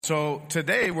So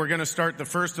today we're going to start the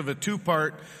first of a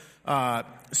two-part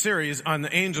series on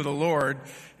the angel of the Lord,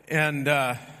 and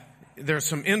there's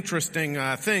some interesting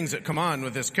things that come on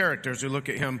with this character as we look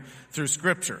at him through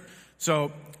Scripture.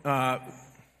 So I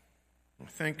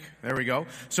think, there we go.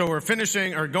 So we're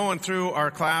finishing or going through our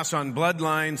class on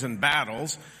bloodlines and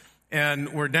battles,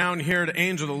 and we're down here to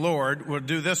angel of the Lord. We'll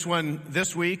do this one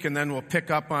this week, and then we'll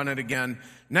pick up on it again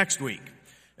next week.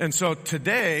 And so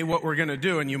today what we're going to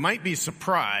do, and you might be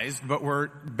surprised, but we're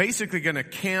basically going to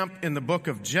camp in the book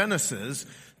of Genesis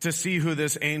to see who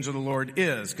this angel of the Lord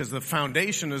is, because the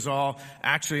foundation is all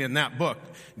actually in that book.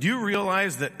 Do you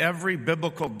realize that every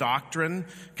biblical doctrine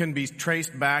can be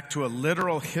traced back to a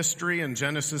literal history in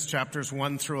Genesis chapters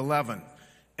 1 through 11?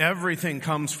 Everything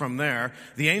comes from there.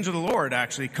 The angel of the Lord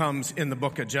actually comes in the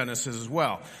book of Genesis as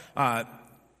well.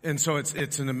 And so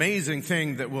it's an amazing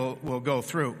thing that we'll go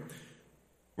through.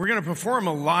 We're going to perform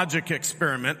a logic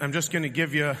experiment. I'm just going to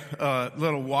give you a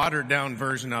little watered down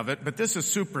version of it, but this is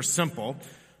super simple.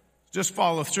 Just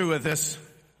follow through with this.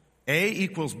 A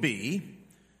equals B,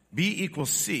 B equals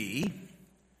C,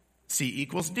 C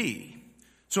equals D.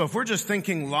 So if we're just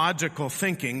thinking logical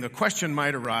thinking, the question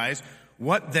might arise,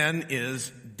 what then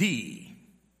is D?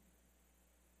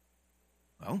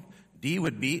 Well, D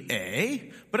would be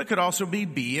A, but it could also be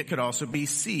B, it could also be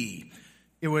C.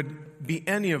 It would be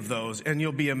any of those, and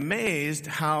you'll be amazed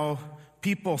how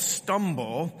people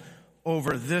stumble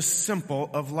over this simple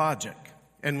of logic.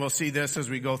 And we'll see this as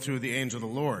we go through the angel of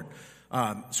the Lord.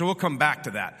 So we'll come back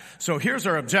to that. So here's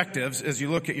our objectives as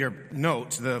you look at your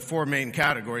notes, the four main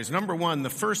categories. Number one, the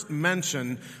first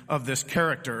mention of this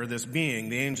character, or this being,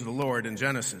 the angel of the Lord in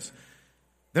Genesis.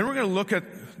 Then we're going to look at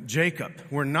Jacob.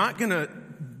 We're not going to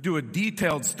do a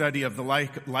detailed study of the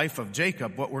life of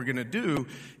Jacob. What we're going to do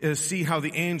is see how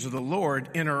the angel of the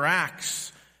Lord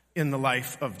interacts in the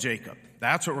life of Jacob.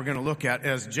 That's what we're going to look at,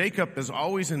 as Jacob is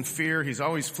always in fear. He's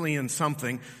always fleeing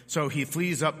something. So he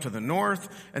flees up to the north,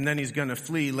 and then he's going to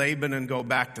flee Laban and go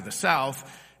back to the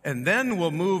south. And then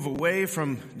we'll move away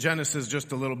from Genesis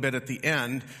just a little bit at the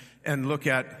end and look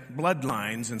at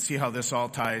bloodlines and see how this all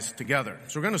ties together.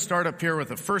 So we're going to start up here with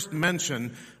the first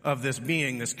mention of this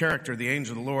being, this character, the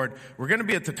angel of the Lord. We're going to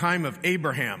be at the time of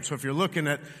Abraham. So if you're looking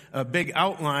at a big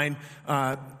outline,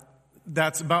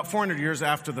 that's about 400 years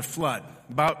after the flood.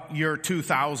 About year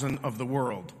 2000 of the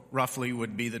world, roughly,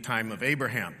 would be the time of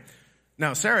Abraham.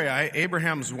 Now, Sarai,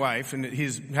 Abraham's wife, and he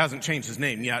hasn't changed his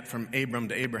name yet from Abram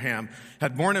to Abraham,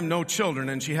 had borne him no children,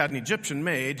 and she had an Egyptian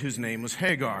maid whose name was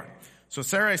Hagar. So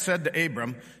Sarai said to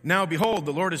Abram, "Now behold,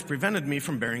 the Lord has prevented me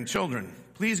from bearing children.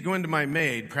 Please go into my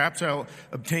maid. Perhaps I'll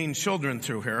obtain children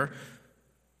through her."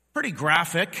 Pretty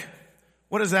graphic.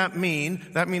 What does that mean?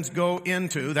 That means go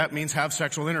into. That means have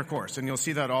sexual intercourse. And you'll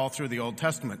see that all through the Old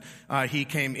Testament. He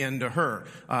came into her,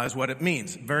 is what it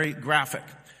means. Very graphic.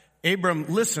 Abram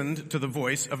listened to the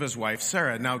voice of his wife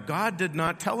Sarah. Now, God did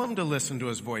not tell him to listen to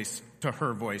his voice, to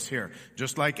her voice here,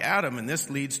 just like Adam, and this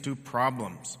leads to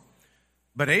problems.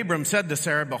 But Abram said to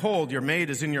Sarah, "Behold, your maid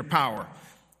is in your power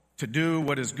to do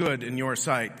what is good in your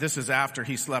sight." This is after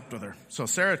he slept with her. So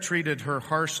Sarah treated her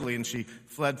harshly, and she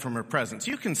fled from her presence.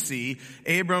 You can see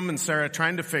Abram and Sarah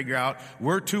trying to figure out,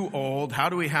 we're too old. How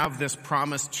do we have this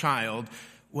promised child?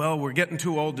 Well, we're getting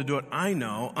too old to do it. I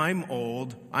know. I'm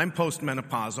old. I'm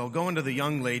postmenopausal. Go into the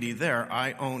young lady there.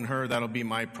 I own her. That'll be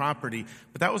my property.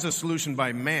 But that was a solution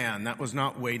by man. That was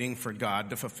not waiting for God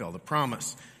to fulfill the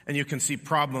promise. And you can see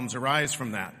problems arise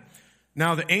from that.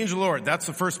 Now, the angel of the Lord, that's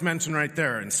the first mention right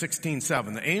there in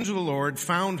 16:7. The angel of the Lord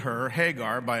found her,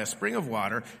 Hagar, by a spring of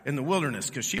water in the wilderness,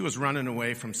 because she was running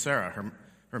away from Sarah,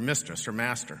 her mistress, her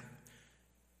master.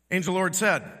 Angel of the Lord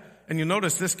said, and you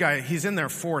notice this guy, he's in there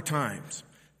 4 times.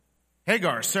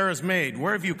 "Hagar, Sarah's maid,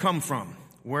 where have you come from?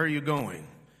 Where are you going?"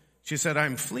 She said,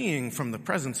 "I'm fleeing from the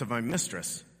presence of my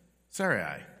mistress,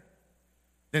 Sarai."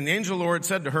 Then the angel of the Lord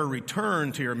said to her,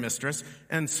 "Return to your mistress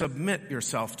and submit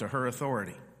yourself to her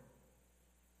authority."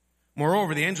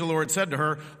 Moreover, the angel of the Lord said to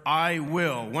her, "I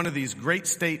will," one of these great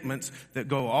statements that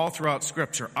go all throughout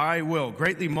Scripture, "I will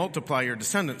greatly multiply your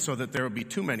descendants so that there will be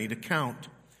too many to count."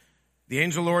 The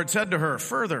angel of the Lord said to her,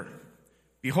 "Further,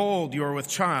 behold, you are with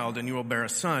child, and you will bear a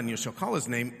son. You shall call his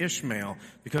name Ishmael,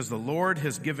 because the Lord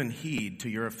has given heed to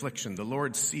your affliction." The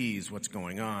Lord sees what's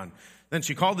going on. Then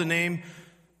she called the name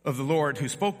of the Lord who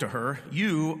spoke to her,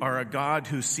 "You are a God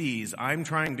who sees. I'm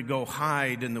trying to go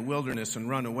hide in the wilderness and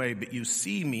run away, but you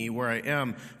see me where I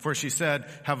am." For she said,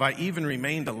 "Have I even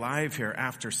remained alive here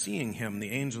after seeing him, the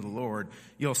angel of the Lord?"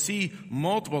 You'll see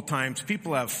multiple times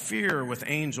people have fear with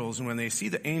angels, and when they see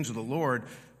the angel of the Lord,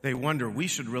 they wonder, we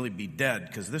should really be dead,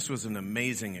 because this was an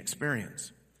amazing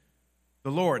experience.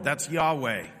 The Lord, that's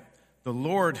Yahweh. The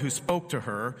Lord who spoke to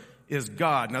her is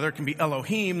God. Now there can be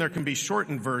Elohim, there can be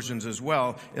shortened versions as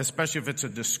well, especially if it's a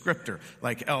descriptor,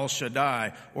 like El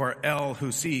Shaddai or El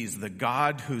who sees, the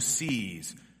God who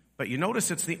sees. But you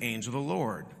notice it's the angel of the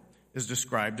Lord is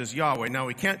described as Yahweh. Now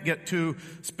we can't get too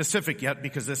specific yet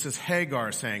because this is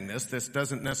Hagar saying this. This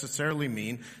doesn't necessarily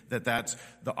mean that that's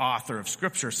the author of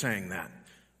Scripture saying that.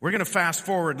 We're going to fast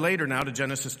forward later now to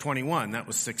Genesis 21. That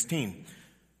was 16.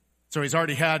 So he's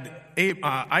already had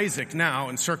Isaac now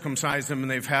and circumcised him,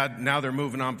 and now they're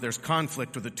moving on. But there's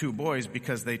conflict with the two boys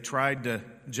because they tried to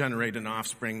generate an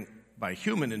offspring by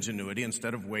human ingenuity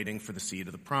instead of waiting for the seed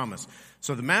of the promise.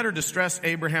 So the matter distressed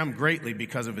Abraham greatly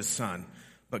because of his son.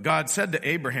 But God said to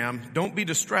Abraham, don't be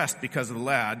distressed because of the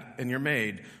lad and your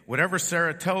maid. Whatever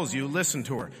Sarah tells you, listen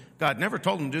to her. God never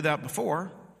told him to do that before,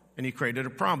 and he created a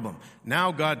problem.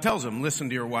 Now God tells him, listen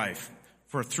to your wife.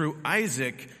 For through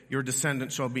Isaac your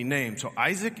descendant shall be named. So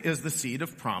Isaac is the seed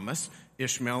of promise.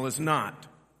 Ishmael is not.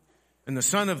 And the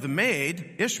son of the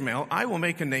maid, Ishmael, I will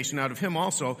make a nation out of him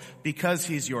also because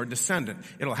he's your descendant.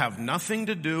 It'll have nothing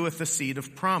to do with the seed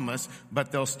of promise,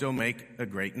 but they'll still make a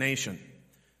great nation.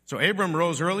 So Abram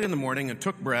rose early in the morning and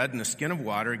took bread and a skin of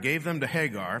water, gave them to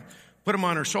Hagar, put him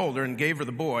on her shoulder and gave her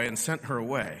the boy and sent her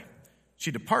away.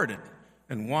 She departed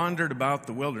and wandered about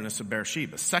the wilderness of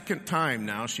Beersheba. Second time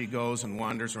now she goes and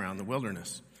wanders around the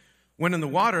wilderness. When the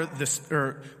water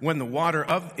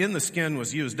in the skin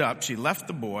was used up, she left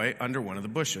the boy under one of the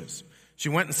bushes. She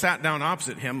went and sat down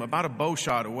opposite him, about a bow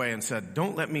shot away, and said,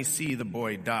 don't let me see the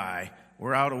boy die.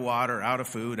 We're out of water, out of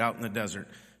food, out in the desert.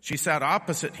 She sat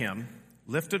opposite him,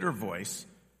 lifted her voice,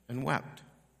 and wept.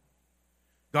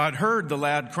 God heard the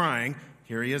lad crying.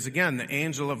 Here he is again, the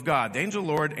angel of God. The angel of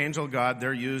the Lord, angel of God,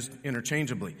 they're used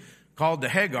interchangeably. Called to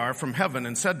Hagar from heaven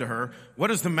and said to her, what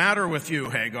is the matter with you,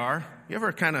 Hagar? You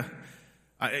ever kind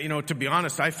of, to be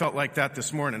honest, I felt like that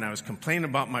this morning. I was complaining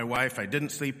about my wife. I didn't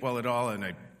sleep well at all, and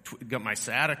I got my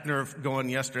sciatic nerve going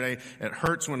yesterday. It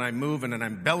hurts when I move, and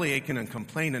I'm belly aching and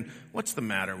complaining. What's the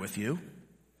matter with you?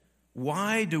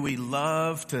 Why do we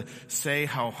love to say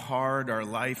how hard our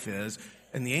life is?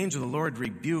 And the angel of the Lord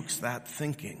rebukes that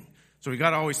thinking. So we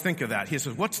got to always think of that. He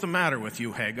says, what's the matter with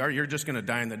you, Hagar? You're just going to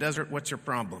die in the desert. What's your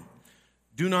problem?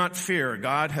 Do not fear.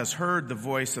 God has heard the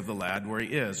voice of the lad where he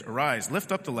is. Arise,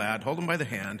 lift up the lad, hold him by the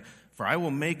hand, for I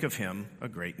will make of him a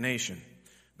great nation.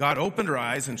 God opened her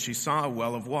eyes, and she saw a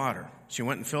well of water. She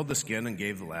went and filled the skin and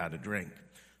gave the lad a drink.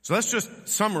 So let's just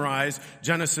summarize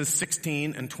Genesis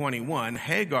 16 and 21.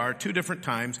 Hagar, 2 different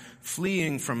times,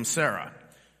 fleeing from Sarah.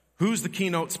 Who's the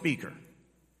keynote speaker?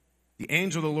 The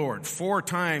angel of the Lord. 4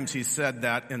 times he said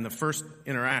that in the first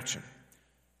interaction.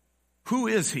 Who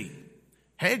is he?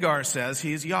 Hagar says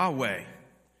he is Yahweh.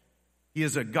 He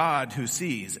is a God who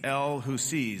sees. El who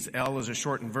sees. El is a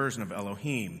shortened version of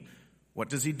Elohim. What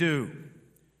does he do?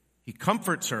 He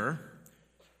comforts her.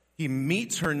 He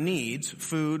meets her needs,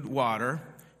 food, water.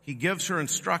 He gives her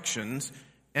instructions,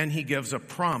 and he gives a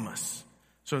promise.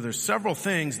 So there's several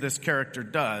things this character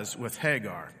does with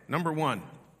Hagar. Number 1,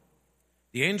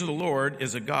 the angel of the Lord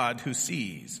is a God who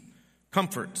sees,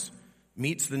 comforts,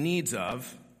 meets the needs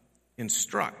of,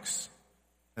 instructs,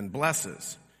 and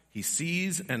blesses. He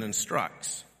sees and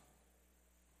instructs.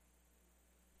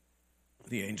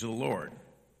 The angel of the Lord.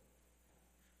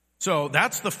 So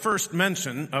that's the first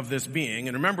mention of this being.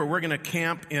 And remember, we're going to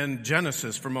camp in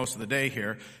Genesis for most of the day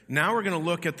here. Now we're going to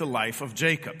look at the life of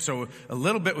Jacob. So a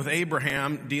little bit with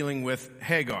Abraham dealing with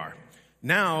Hagar.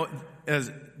 Now,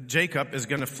 as Jacob is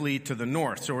going to flee to the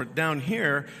north. So we're down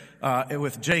here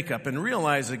with Jacob. And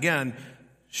realize again,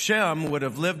 Shem would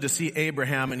have lived to see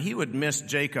Abraham, and he would miss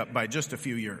Jacob by just a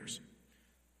few years.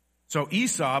 So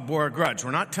Esau bore a grudge.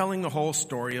 We're not telling the whole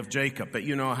story of Jacob, but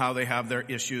you know how they have their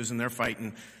issues and they're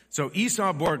fighting. So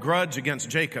Esau bore a grudge against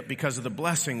Jacob because of the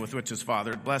blessing with which his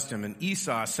father had blessed him. And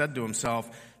Esau said to himself,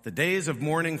 the days of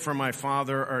mourning for my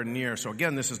father are near. So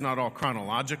again, this is not all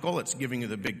chronological. It's giving you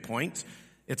the big points.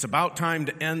 It's about time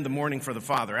to end the mourning for the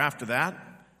father. After that,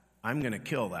 I'm going to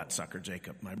kill that sucker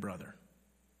Jacob, my brother.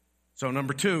 So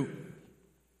number 2,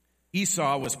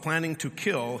 Esau was planning to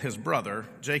kill his brother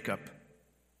Jacob.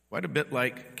 Quite a bit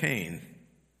like Cain.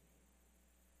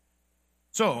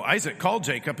 So Isaac called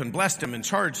Jacob and blessed him and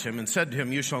charged him and said to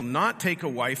him, you shall not take a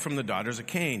wife from the daughters of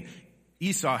Cain.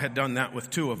 Esau had done that with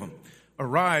 2 of them.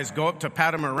 Arise, go up to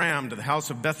Paddan Aram, to the house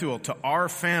of Bethuel, to our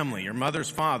family, your mother's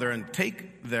father, and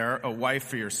take there a wife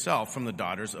for yourself from the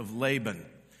daughters of Laban.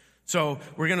 So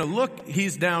we're going to look,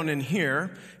 he's down in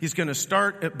here. He's going to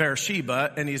start at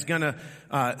Beersheba, and he's going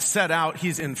to set out.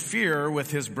 He's in fear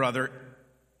with his brother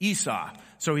Esau.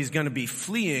 So he's going to be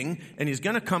fleeing, and he's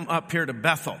going to come up here to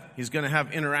Bethel. He's going to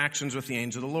have interactions with the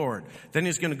angel of the Lord. Then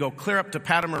he's going to go clear up to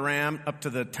Padam Aram, up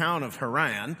to the town of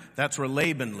Haran. That's where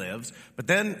Laban lives. But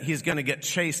then he's going to get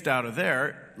chased out of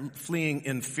there, fleeing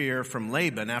in fear from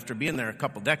Laban after being there a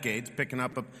couple decades, picking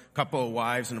up a couple of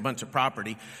wives and a bunch of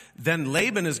property. Then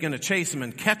Laban is going to chase him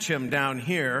and catch him down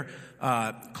here,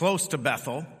 close to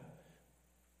Bethel.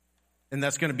 And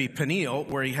that's going to be Peniel,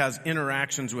 where he has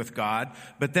interactions with God.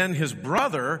 But then his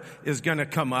brother is going to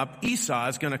come up. Esau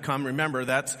is going to come. Remember,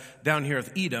 that's down here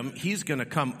with Edom. He's going to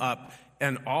come up.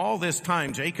 And all this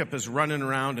time, Jacob is running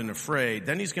around and afraid.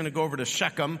 Then he's going to go over to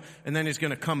Shechem, and then he's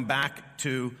going to come back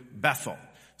to Bethel.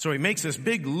 So he makes this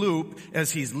big loop.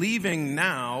 As he's leaving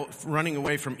now, running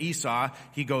away from Esau,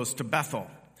 he goes to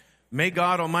Bethel. May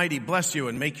God Almighty bless you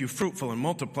and make you fruitful and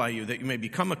multiply you, that you may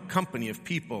become a company of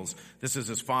peoples. This is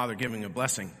his father giving a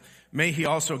blessing. May he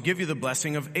also give you the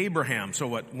blessing of Abraham. So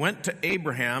what went to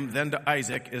Abraham, then to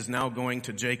Isaac, is now going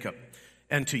to Jacob.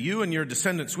 And to you and your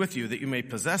descendants with you, that you may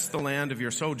possess the land of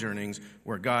your sojournings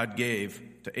where God gave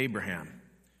to Abraham.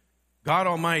 God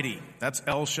Almighty, that's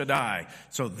El Shaddai.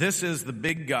 So this is the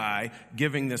big guy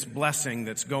giving this blessing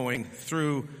that's going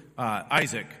through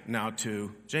Isaac now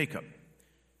to Jacob.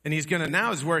 And he's going to,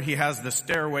 now is where he has the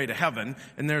stairway to heaven,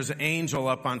 and there's an angel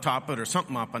up on top of it, or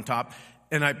something up on top.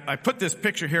 And I put this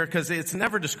picture here because it's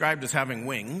never described as having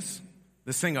wings,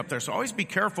 this thing up there. So always be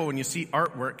careful when you see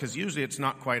artwork, because usually it's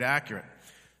not quite accurate.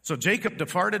 So Jacob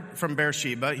departed from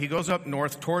Beersheba. He goes up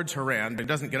north towards Haran, but he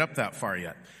doesn't get up that far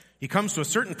yet. He comes to a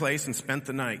certain place and spent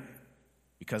the night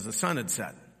because the sun had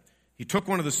set. He took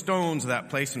one of the stones of that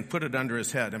place and put it under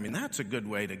his head. I mean, that's a good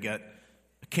way to get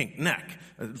a kinked neck,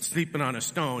 sleeping on a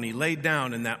stone. He laid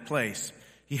down in that place.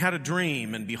 He had a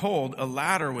dream, and behold, a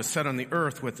ladder was set on the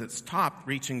earth with its top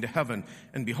reaching to heaven.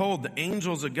 And behold, the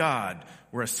angels of God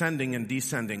were ascending and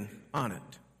descending on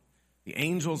it. The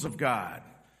angels of God.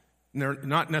 And they're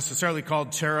not necessarily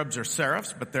called cherubs or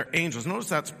seraphs, but they're angels. Notice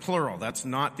that's plural. That's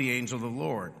not the angel of the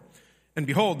Lord. And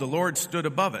behold, the Lord stood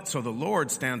above it. So the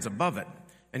Lord stands above it.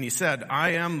 And he said,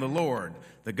 I am the Lord,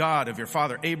 the God of your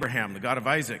father Abraham, the God of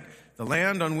Isaac. The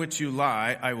land on which you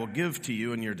lie, I will give to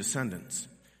you and your descendants.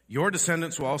 Your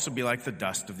descendants will also be like the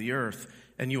dust of the earth,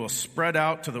 and you will spread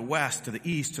out to the west, to the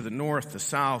east, to the north, the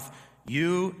south.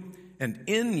 You and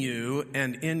in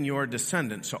your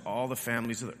descendants shall all the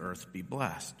families of the earth be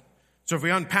blessed. So if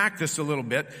we unpack this a little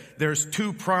bit, there's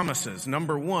two promises.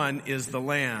 Number one is the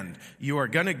land. You are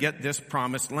going to get this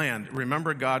promised land.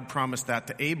 Remember, God promised that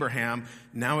to Abraham.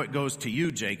 Now it goes to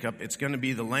you, Jacob. It's going to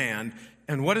be the land.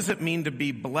 And what does it mean to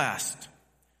be blessed?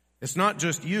 It's not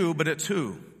just you, but it's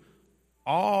who?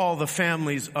 All the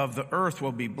families of the earth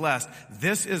will be blessed.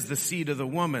 This is the seed of the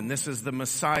woman. This is the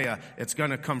Messiah. It's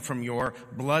going to come from your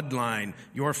bloodline,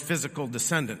 your physical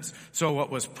descendants. So what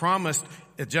was promised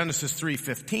at Genesis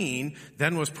 3:15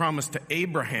 then was promised to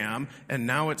Abraham, and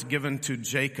now it's given to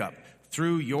Jacob.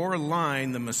 Through your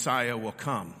line, the Messiah will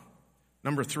come.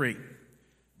 Number 3,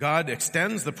 God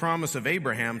extends the promise of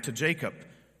Abraham to Jacob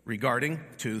regarding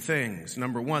two things.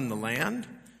 Number 1, the land.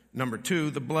 Number 2,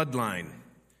 the bloodline.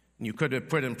 And you could have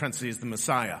put in parentheses the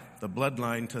Messiah, the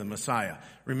bloodline to the Messiah.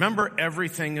 Remember,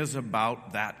 everything is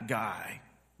about that guy,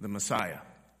 the Messiah.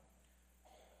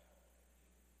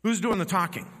 Who's doing the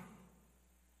talking?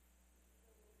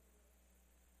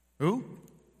 Who?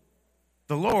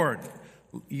 The Lord.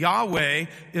 Yahweh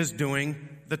is doing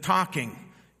the talking.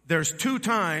 There's 2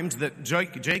 times that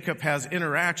Jacob has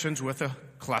interactions with a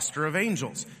cluster of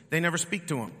angels. They never speak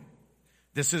to him.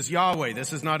 This is Yahweh.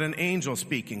 This is not an angel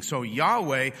speaking. So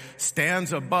Yahweh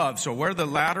stands above. So where the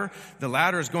ladder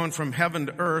is going from heaven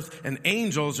to earth, and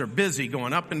angels are busy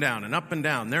going up and down and up and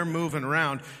down. They're moving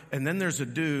around. And then there's a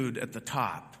dude at the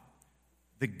top,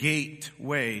 the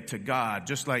gateway to God.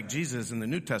 Just like Jesus in the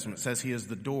New Testament says he is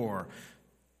the door.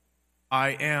 I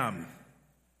am.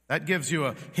 That gives you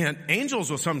a hint.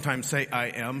 Angels will sometimes say, I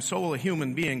am. So will a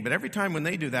human being. But every time when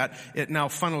they do that, it now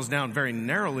funnels down very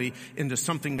narrowly into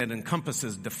something that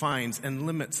encompasses, defines, and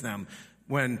limits them.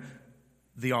 When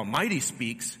the Almighty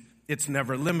speaks, it's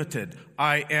never limited.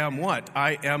 I am what?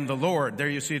 I am the Lord. There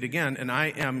you see it again. And I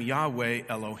am Yahweh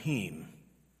Elohim.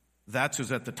 That's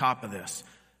who's at the top of this.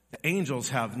 The angels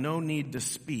have no need to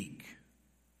speak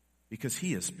because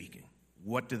he is speaking.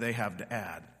 What do they have to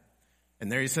add?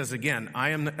 And there he says again, I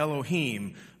am the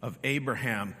Elohim of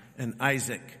Abraham and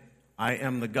Isaac. I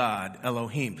am the God,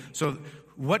 Elohim. So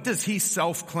what does he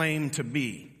self-claim to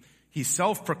be? He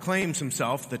self-proclaims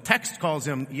himself. The text calls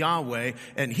him Yahweh,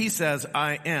 and he says,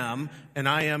 I am, and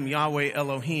I am Yahweh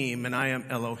Elohim, and I am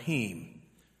Elohim.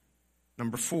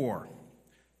 Number 4,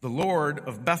 the Lord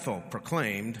of Bethel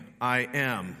proclaimed, I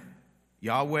am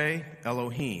Yahweh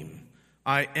Elohim.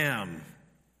 I am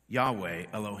Yahweh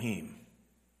Elohim.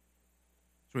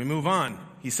 So we move on.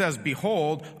 He says,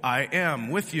 behold, I am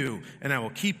with you, and I will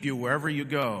keep you wherever you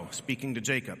go, speaking to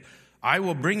Jacob. I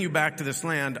will bring you back to this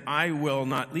land. I will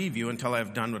not leave you until I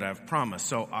have done what I have promised.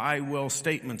 So I will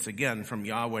statements again from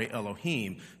Yahweh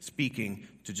Elohim, speaking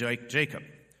to Jacob.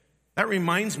 That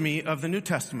reminds me of the New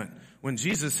Testament when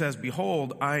Jesus says,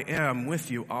 behold, I am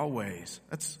with you always.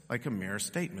 That's like a mirror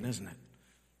statement, isn't it?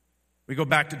 We go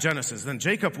back to Genesis. Then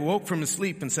Jacob woke from his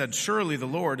sleep and said, surely the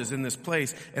Lord is in this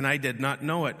place, and I did not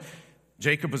know it.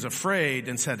 Jacob was afraid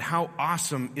and said, how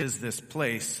awesome is this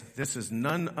place? This is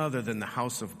none other than the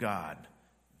house of God.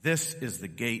 This is the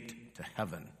gate to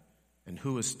heaven. And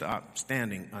who is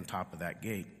standing on top of that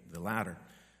gate? The ladder.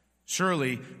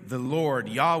 Surely the Lord,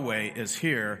 Yahweh, is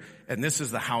here, and this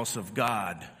is the house of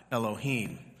God,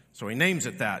 Elohim. So he names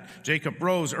it that. Jacob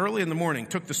rose early in the morning,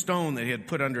 took the stone that he had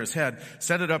put under his head,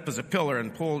 set it up as a pillar,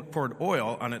 and poured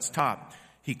oil on its top.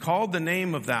 He called the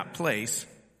name of that place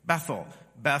Bethel,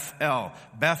 Beth-El.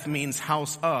 Beth means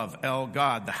house of, El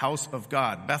God, the house of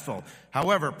God, Bethel.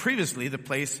 However, previously the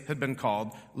place had been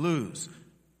called Luz,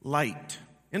 light.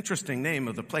 Interesting name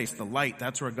of the place, the light.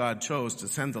 That's where God chose to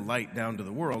send the light down to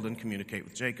the world and communicate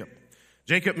with Jacob.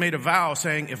 Jacob made a vow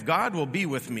saying, if God will be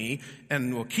with me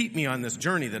and will keep me on this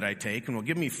journey that I take and will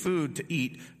give me food to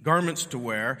eat, garments to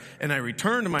wear, and I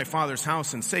return to my father's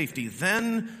house in safety,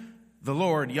 then the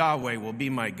Lord Yahweh will be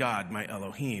my God, my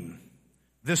Elohim.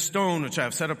 This stone which I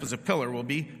have set up as a pillar will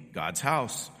be God's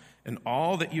house, and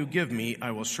all that you give me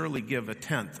I will surely give a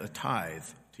tenth, a tithe,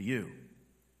 to you.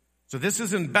 So this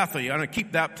is in Bethel. You want to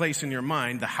keep that place in your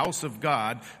mind, the house of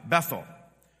God, Bethel.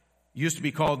 It used to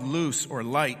be called Luz or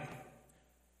light.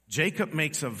 Jacob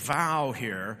makes a vow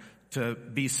here to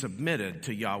be submitted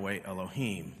to Yahweh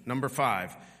Elohim. Number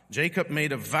 5, Jacob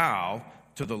made a vow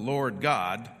to the Lord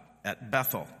God at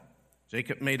Bethel.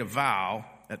 Jacob made a vow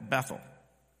at Bethel.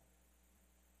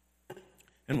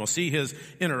 And we'll see his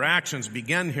interactions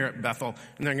begin here at Bethel,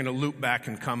 and they're going to loop back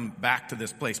and come back to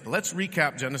this place. But let's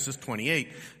recap Genesis 28.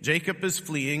 Jacob is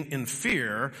fleeing in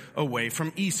fear away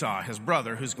from Esau, his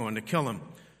brother, who's going to kill him.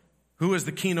 Who is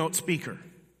the keynote speaker?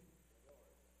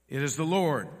 It is the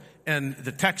Lord. And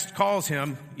the text calls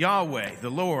him Yahweh, the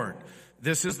Lord.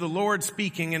 This is the Lord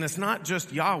speaking, and it's not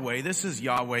just Yahweh. This is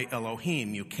Yahweh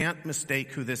Elohim. You can't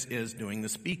mistake who this is doing the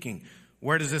speaking.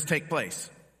 Where does this take place?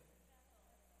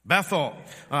 Bethel.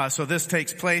 So this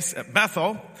takes place at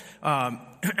Bethel.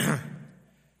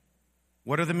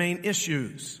 What are the main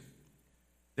issues?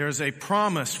 There's a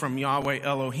promise from Yahweh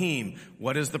Elohim.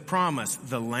 What is the promise?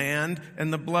 The land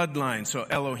and the bloodline. So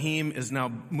Elohim is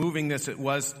now moving this. It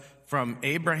was from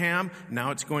Abraham. Now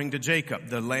it's going to Jacob,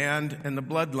 the land and the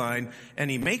bloodline.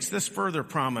 And he makes this further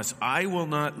promise. I will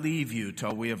not leave you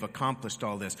till we have accomplished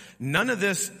all this. None of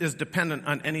this is dependent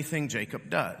on anything Jacob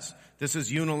does. This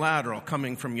is unilateral,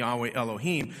 coming from Yahweh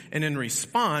Elohim. And in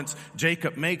response,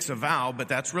 Jacob makes a vow, but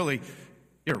that's really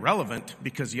irrelevant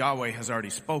because Yahweh has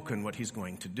already spoken what he's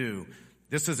going to do.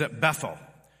 This is at Bethel.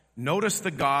 Notice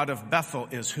the God of Bethel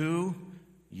is who?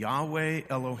 Yahweh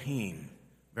Elohim.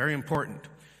 Very important.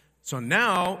 So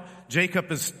now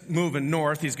Jacob is moving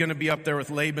north. He's going to be up there with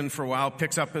Laban for a while,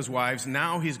 picks up his wives.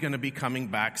 Now he's going to be coming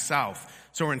back south.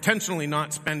 So we're intentionally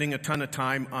not spending a ton of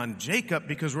time on Jacob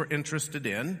because we're interested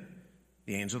in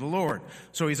the angel of the Lord.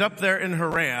 So he's up there in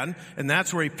Haran, and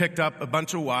that's where he picked up a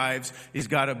bunch of wives. He's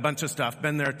got a bunch of stuff,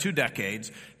 been there 2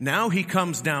 decades. Now he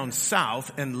comes down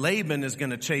south, and Laban is going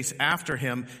to chase after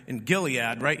him in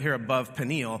Gilead, right here above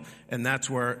Peniel, and that's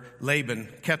where Laban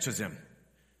catches him.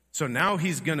 So now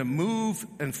he's going to move,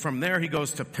 and from there he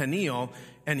goes to Peniel,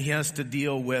 and he has to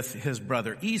deal with his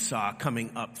brother Esau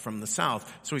coming up from the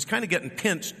south. So he's kind of getting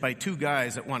pinched by 2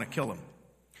 guys that want to kill him.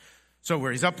 So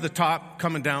where he's up at the top,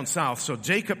 coming down south. So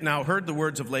Jacob now heard the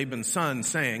words of Laban's son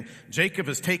saying, Jacob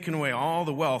has taken away all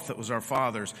the wealth that was our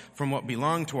father's. From what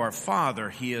belonged to our father,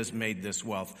 he has made this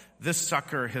wealth. This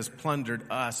sucker has plundered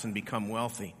us and become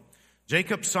wealthy.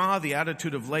 Jacob saw the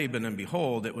attitude of Laban, and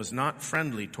behold, it was not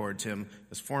friendly towards him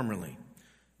as formerly.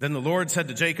 Then the Lord said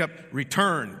to Jacob,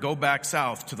 return, go back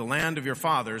south to the land of your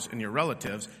fathers and your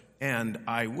relatives, and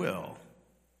I will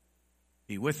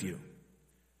be with you.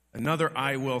 Another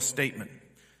I will statement.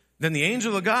 Then the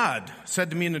angel of God said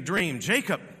to me in a dream,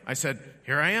 Jacob. I said,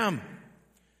 here I am.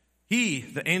 He,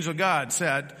 the angel of God,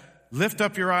 said, lift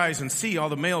up your eyes and see all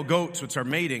the male goats which are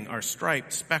mating are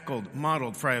striped, speckled,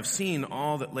 mottled, for I have seen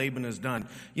all that Laban has done.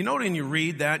 You know when you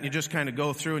read that and you just kind of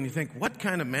go through and you think, what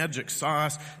kind of magic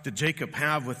sauce did Jacob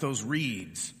have with those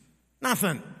reeds?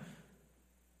 Nothing.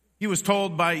 He was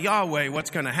told by Yahweh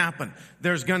what's going to happen.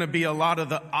 There's going to be a lot of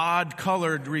the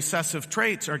odd-colored recessive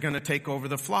traits are going to take over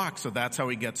the flock, so that's how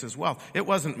he gets his wealth. It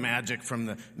wasn't magic from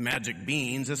the magic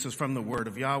beans. This is from the word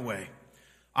of Yahweh.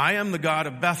 I am the God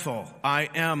of Bethel. I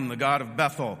am the God of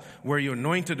Bethel, where you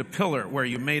anointed a pillar, where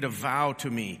you made a vow to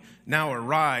me. Now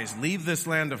arise, leave this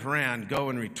land of Haran, go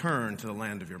and return to the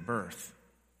land of your birth.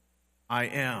 I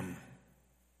am.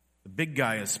 The big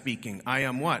guy is speaking. I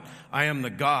am what? I am the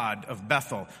God of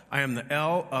Bethel. I am the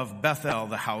El of Bethel,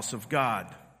 the house of God.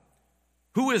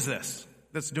 Who is this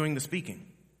that's doing the speaking?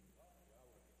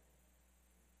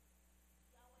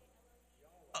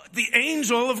 The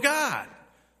angel of God.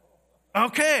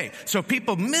 Okay, so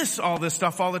people miss all this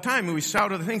stuff all the time, and we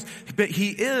shout other things. But he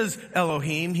is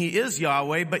Elohim, he is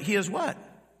Yahweh, but he is what?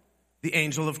 The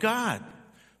angel of God.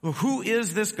 Well, who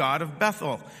is this God of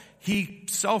Bethel? He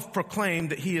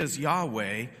self-proclaimed that he is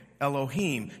Yahweh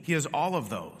Elohim. He is all of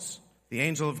those. The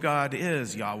angel of God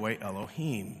is Yahweh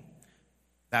Elohim.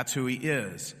 That's who he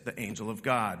is, the angel of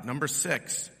God. Number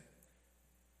 6,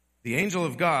 the angel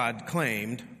of God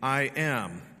claimed, I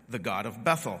am the God of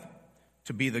Bethel.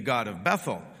 To be the God of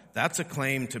Bethel, that's a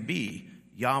claim to be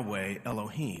Yahweh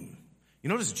Elohim. You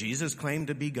notice Jesus claimed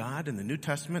to be God in the New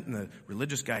Testament, and the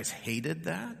religious guys hated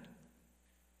that?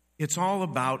 It's all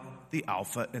about the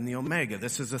Alpha and the Omega.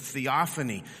 This is a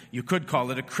theophany. You could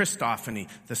call it a Christophany,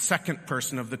 the second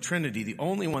person of the Trinity, the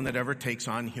only one that ever takes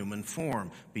on human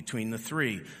form between the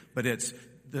three. But it's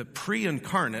the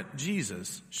pre-incarnate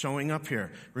Jesus showing up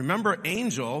here. Remember,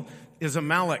 angel is a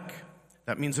malach.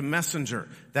 That means a messenger.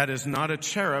 That is not a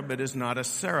cherub. It is not a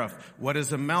seraph. What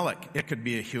is a malach? It could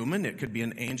be a human. It could be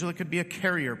an angel. It could be a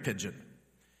carrier pigeon.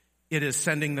 It is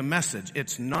sending the message.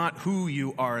 It's not who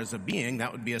you are as a being.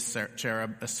 That would be a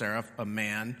cherub, a seraph, a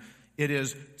man. It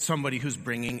is somebody who's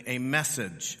bringing a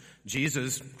message.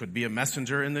 Jesus could be a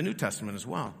messenger in the New Testament as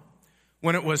well.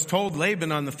 When it was told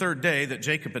Laban on the 3rd day that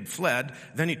Jacob had fled,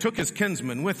 then he took his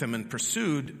kinsman with him and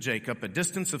pursued Jacob a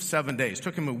distance of 7 days.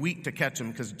 Took him a week to catch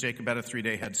him because Jacob had a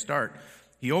 3-day head start.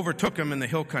 He overtook him in the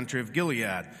hill country of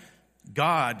Gilead.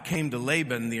 God came to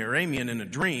Laban the Aramean in a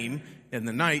dream in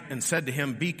the night and said to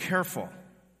him, be careful.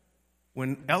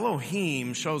 When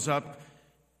Elohim shows up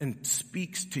and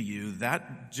speaks to you,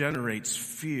 that generates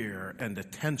fear and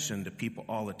attention to people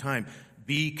all the time.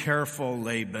 Be careful,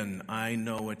 Laban. I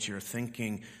know what you're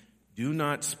thinking. Do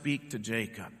not speak to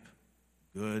Jacob,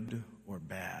 good or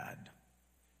bad.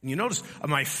 And you notice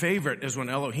my favorite is when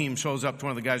Elohim shows up to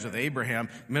one of the guys with Abraham,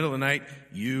 middle of the night,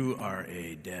 you are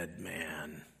a dead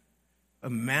man.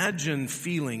 Imagine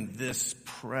feeling this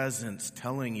presence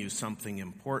telling you something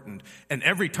important. And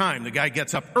every time the guy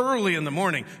gets up early in the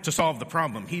morning to solve the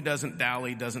problem. He doesn't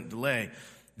dally, doesn't delay.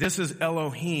 This is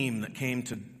Elohim that came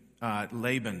to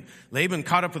Laban. Laban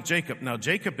caught up with Jacob. Now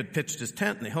Jacob had pitched his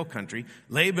tent in the hill country.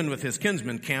 Laban with his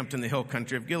kinsmen camped in the hill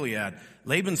country of Gilead.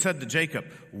 Laban said to Jacob,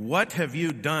 what have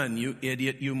you done, you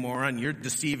idiot, you moron? You're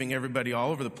deceiving everybody all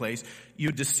over the place.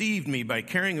 You deceived me by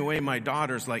carrying away my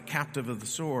daughters like captive of the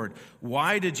sword.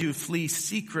 Why did you flee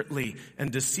secretly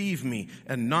and deceive me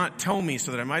and not tell me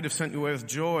so that I might have sent you away with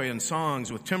joy and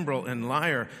songs, with timbrel and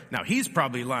lyre? Now he's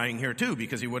probably lying here too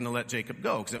because he wouldn't have let Jacob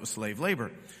go because it was slave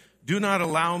labor. You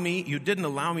didn't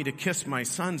allow me to kiss my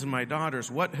sons and my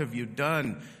daughters. What have you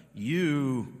done?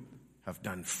 You have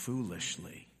done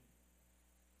foolishly.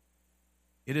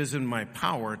 It is in my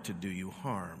power to do you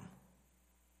harm.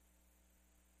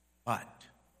 But,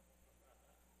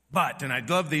 and I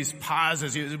love these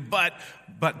pauses,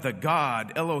 but the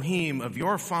God, Elohim of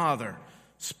your father,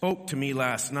 spoke to me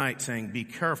last night saying, be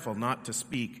careful not to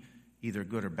speak either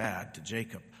good or bad to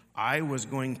Jacob. I was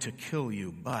going to kill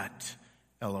you, but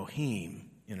Elohim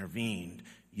intervened.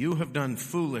 You have done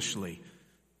foolishly,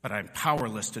 but I'm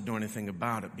powerless to do anything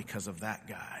about it because of that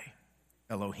guy,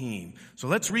 Elohim. So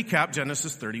let's recap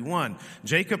Genesis 31.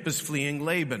 Jacob is fleeing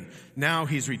Laban. Now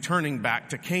he's returning back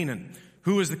to Canaan.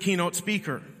 Who is the keynote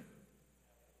speaker?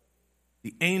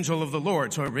 The angel of the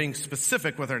Lord. So we're being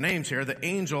specific with our names here. The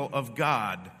angel of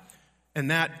God. And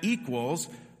that equals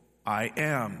I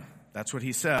am. That's what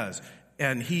he says.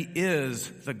 And he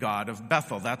is the God of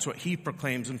Bethel. That's what he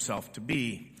proclaims himself to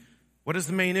be. What is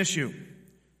the main issue?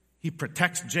 He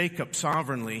protects Jacob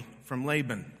sovereignly from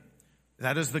Laban.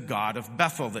 That is the God of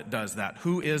Bethel that does that.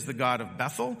 Who is the God of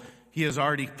Bethel? He has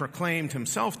already proclaimed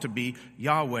himself to be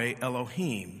Yahweh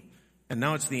Elohim. And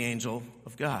now it's the angel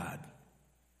of God.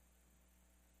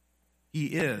 He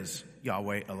is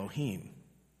Yahweh Elohim.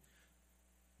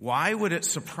 Why would it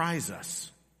surprise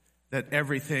us that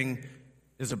everything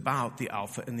is about the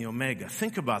Alpha and the Omega?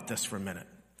 Think about this for a minute.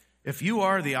 If you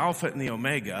are the Alpha and the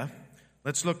Omega,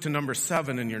 let's look to number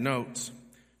 7 in your notes.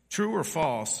 True or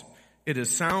false, it is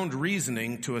sound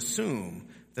reasoning to assume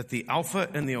that the Alpha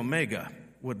and the Omega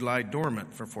would lie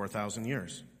dormant for 4,000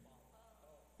 years.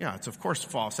 Yeah, it's of course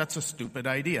false. That's a stupid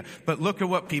idea. But look at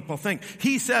what people think.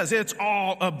 He says it's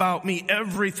all about me.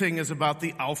 Everything is about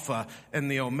the Alpha and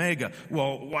the Omega.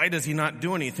 Well, why does he not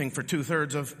do anything for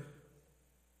 2/3 of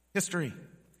history?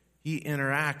 He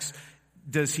interacts.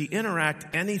 Does he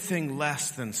interact anything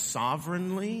less than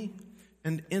sovereignly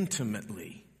and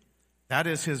intimately? That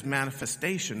is his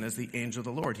manifestation as the angel of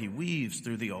the Lord. He weaves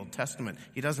through the Old Testament.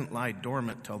 He doesn't lie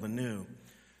dormant till the New.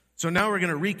 So now we're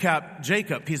going to recap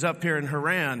Jacob. He's up here in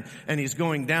Haran, and he's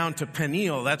going down to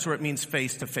Peniel. That's where it means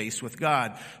face to face with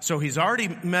God. So he's already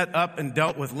met up and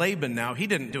dealt with Laban now. He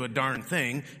didn't do a darn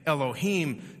thing.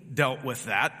 Elohim dealt with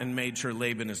that and made sure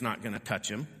Laban is not going to touch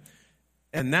him.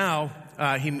 And now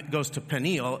he goes to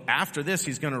Peniel. After this,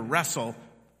 he's going to wrestle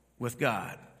with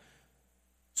God.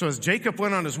 So as Jacob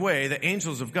went on his way, the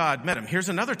angels of God met him. Here's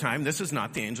another time. This is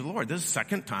not the angel of the Lord. This is the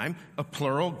second time a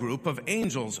plural group of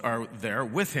angels are there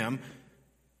with him.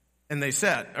 And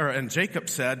Jacob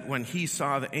said, when he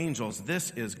saw the angels,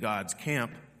 this is God's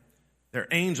camp. There are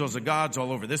angels of God's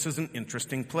all over. This is an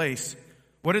interesting place.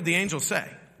 What did the angels say?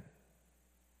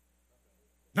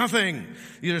 Nothing.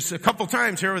 There's a couple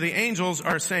times here where the angels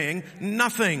are saying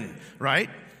nothing, right?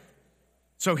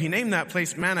 So he named that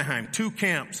place Manaheim, 2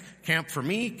 camps. Camp for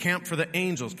me, camp for the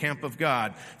angels, camp of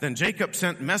God. Then Jacob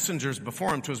sent messengers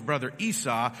before him to his brother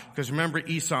Esau, because remember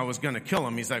Esau was going to kill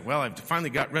him. He's like, well, I've finally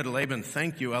got rid of Laban.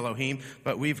 Thank you, Elohim.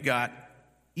 But we've got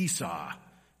Esau.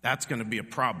 That's going to be a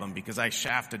problem because I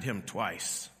shafted him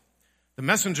twice. The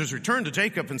messengers returned to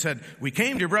Jacob and said, we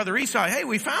came to your brother Esau. Hey,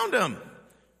 we found him.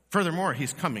 Furthermore,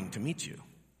 he's coming to meet you.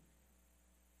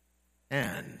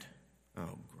 And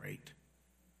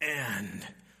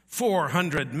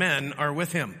 400 men are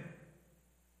with him.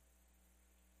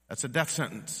 That's a death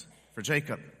sentence for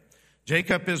Jacob.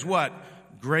 Jacob is what?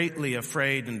 Greatly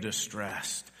afraid and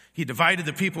distressed. He divided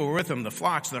the people who were with him, the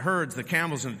flocks, the herds, the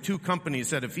camels, into 2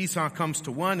 companies, that if Esau comes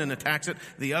to one and attacks it,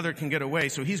 the other can get away.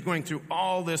 So he's going through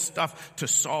all this stuff to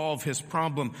solve his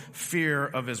problem, fear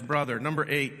of his brother. Number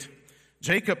 8,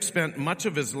 Jacob spent much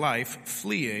of his life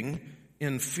fleeing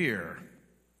in fear.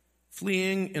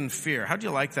 Fleeing in fear. How'd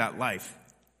you like that life?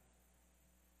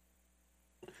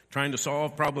 Trying to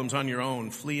solve problems on your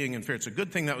own, fleeing in fear. It's a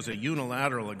good thing that was a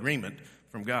unilateral agreement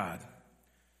from God.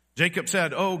 Jacob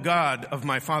said, O God of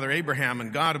my father Abraham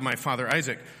and God of my father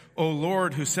Isaac, O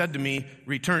Lord who said to me,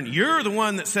 return. You're the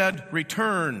one that said,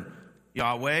 return.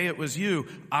 Yahweh, it was you.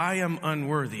 I am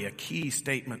unworthy. A key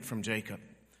statement from Jacob.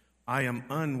 I am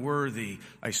unworthy.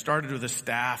 I started with a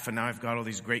staff and now I've got all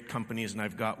these great companies and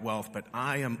I've got wealth, but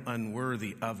I am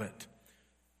unworthy of it.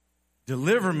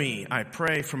 Deliver me, I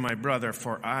pray, from my brother,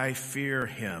 for I fear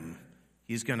him.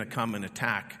 He's going to come and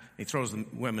attack. He throws the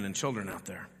women and children out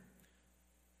there.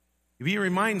 He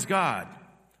reminds God,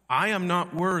 I am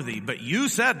not worthy, but you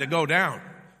said to go down.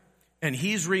 And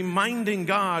he's reminding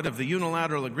God of the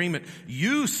unilateral agreement.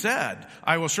 You said,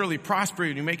 I will surely prosper you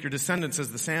and you make your descendants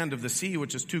as the sand of the sea,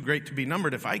 which is too great to be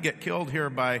numbered. If I get killed here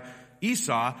by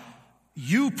Esau,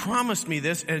 you promised me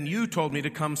this and you told me to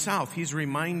come south. He's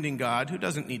reminding God, who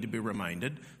doesn't need to be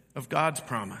reminded, of God's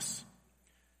promise.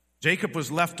 Jacob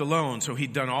was left alone, so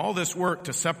he'd done all this work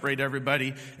to separate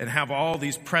everybody and have all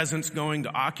these presents going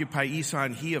to occupy Esau.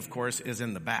 And he, of course, is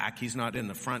in the back. He's not in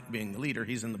the front being the leader.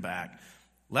 He's in the back.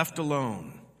 Left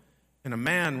alone. And a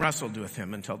man wrestled with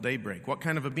him until daybreak. What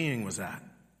kind of a being was that?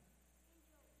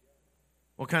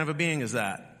 What kind of a being is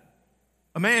that?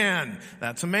 A man.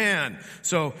 That's a man.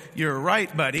 So you're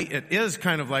right, buddy. It is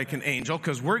kind of like an angel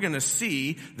because we're going to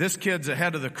see this kid's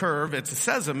ahead of the curve. It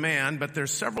says a man, but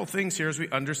there's several things here as we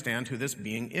understand who this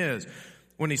being is.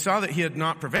 When he saw that he had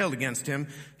not prevailed against him,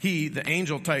 he, the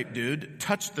angel-type dude,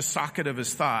 touched the socket of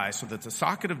his thigh so that the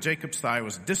socket of Jacob's thigh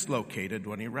was dislocated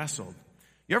when he wrestled.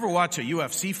 You ever watch a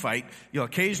UFC fight? You'll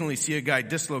occasionally see a guy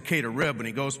dislocate a rib when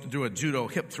he goes to do a judo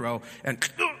hip throw and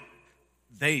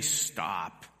they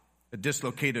stop. A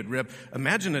dislocated rib.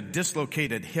 Imagine a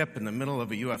dislocated hip in the middle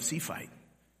of a UFC fight.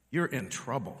 You're in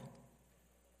trouble.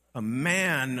 A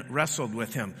man wrestled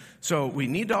with him. So we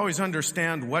need to always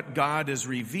understand what God is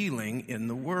revealing in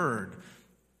the Word.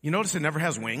 You notice it never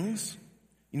has wings.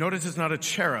 You notice it's not a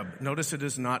cherub. Notice it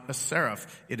is not a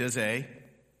seraph. It is a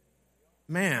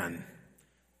man.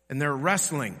 And they're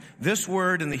wrestling. This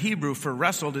word in the Hebrew for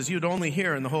wrestled is you'd only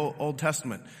hear in the whole Old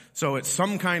Testament. So it's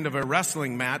some kind of a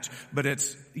wrestling match, but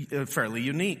it's fairly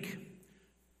unique.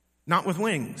 Not with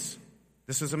wings.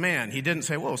 This is a man. He didn't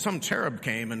say, well, some cherub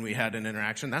came and we had an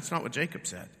interaction. That's not what Jacob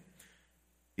said.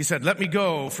 He said, let me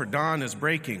go, for dawn is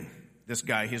breaking. This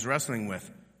guy he's wrestling with.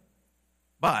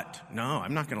 But, no,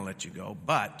 I'm not going to let you go.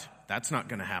 But, that's not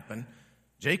going to happen.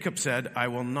 Jacob said, I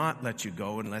will not let you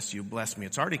go unless you bless me.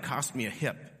 It's already cost me a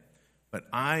hip, but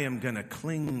I am going to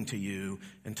cling to you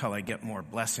until I get more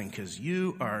blessing because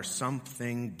you are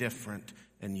something different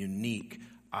and unique.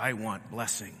 I want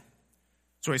blessing.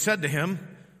 So he said to him,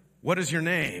 what is your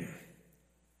name?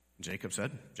 Jacob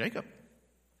said, Jacob.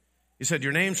 He said,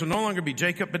 your name shall no longer be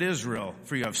Jacob, but Israel,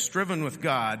 for you have striven with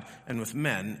God and with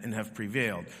men and have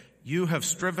prevailed. You have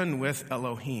striven with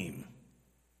Elohim.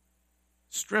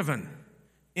 Striven.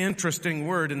 Interesting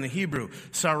word in the Hebrew.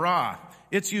 Sarah.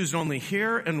 It's used only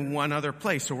here and one other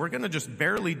place. So we're going to just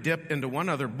barely dip into one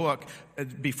other book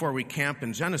before we camp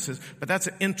in Genesis. But that's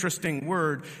an interesting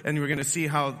word, and we're going to see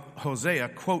how Hosea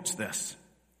quotes this.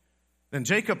 Then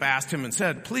Jacob asked him and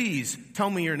said, please tell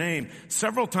me your name.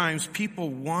 Several times people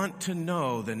want to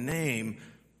know the name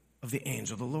of the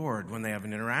angel of the Lord when they have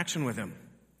an interaction with him.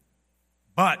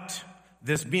 But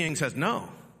this being says, no,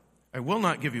 I will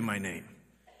not give you my name.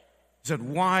 He said,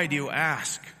 why do you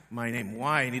ask my name?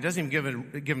 Why? And he doesn't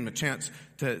even give him a chance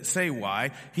to say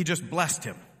why. He just blessed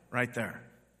him right there.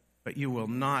 But you will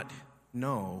not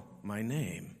know my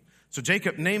name. So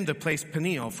Jacob named the place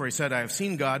Peniel, for he said, I have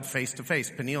seen God face to face.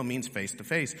 Peniel means face to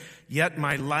face. Yet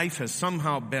my life has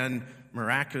somehow been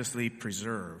miraculously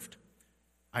preserved.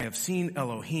 I have seen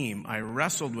Elohim. I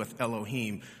wrestled with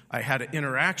Elohim. I had an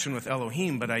interaction with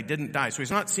Elohim, but I didn't die. So he's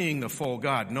not seeing the full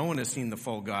God. No one has seen the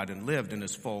full God and lived in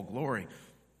his full glory.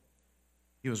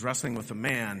 He was wrestling with a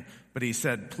man, but he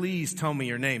said, please tell me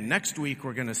your name. Next week,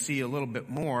 we're going to see a little bit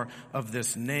more of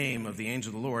this name of the angel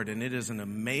of the Lord, and it is an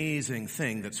amazing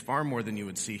thing that's far more than you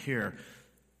would see here.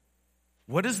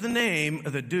 What is the name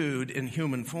of the dude in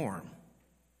human form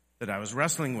that I was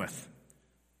wrestling with?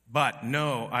 But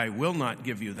no, I will not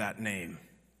give you that name.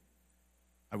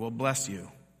 I will bless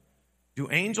you. Do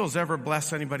angels ever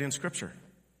bless anybody in Scripture?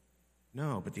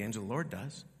 No, but the angel of the Lord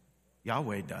does.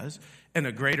 Yahweh does. And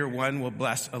a greater one will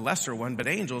bless a lesser one, but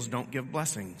angels don't give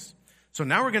blessings. So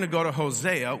now we're going to go to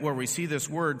Hosea, where we see this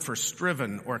word for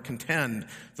striven or contend.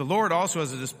 The Lord also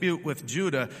has a dispute with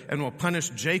Judah and will punish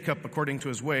Jacob according to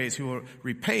his ways. He will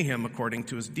repay him according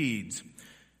to his deeds.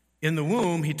 In the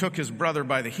womb, he took his brother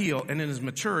by the heel, and in his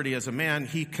maturity as a man,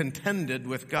 he contended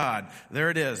with God.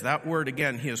 There it is. That word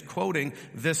again, he is quoting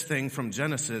this thing from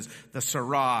Genesis, the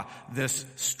Sarah, this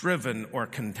striven or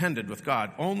contended with God.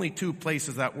 Only two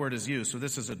places that word is used. So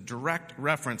this is a direct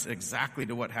reference exactly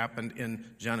to what happened in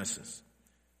Genesis.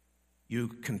 You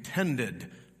contended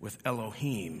with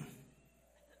Elohim.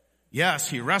 Yes,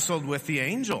 he wrestled with the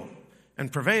angel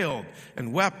and prevailed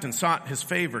and wept and sought his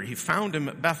favor. He found him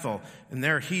at Bethel, and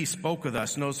there he spoke with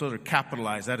us. Notice those are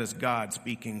capitalized. That is God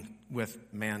speaking with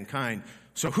mankind.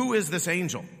 So who is this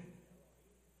angel?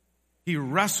 He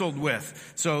wrestled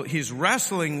with. So he's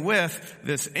wrestling with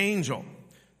this angel.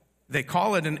 They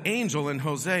call it an angel in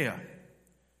Hosea.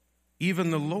 Even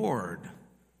the Lord,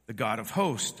 the God of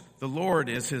hosts. The Lord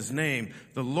is his name.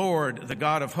 The Lord, the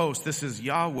God of hosts. This is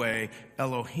Yahweh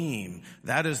Elohim.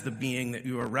 That is the being that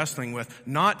you are wrestling with.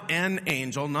 Not an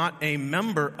angel, not a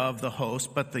member of the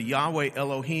host, but the Yahweh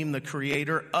Elohim, the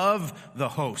creator of the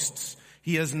hosts.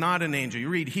 He is not an angel. You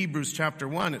read Hebrews chapter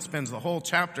 1, it spends the whole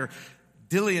chapter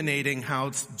delineating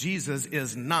how Jesus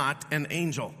is not an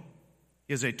angel.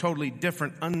 He is a totally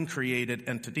different, uncreated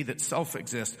entity that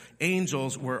self-exists.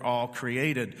 Angels were all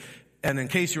created. And in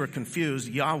case you were confused,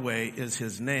 Yahweh is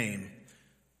his name.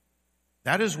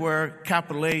 That is where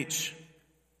capital H,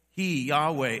 he,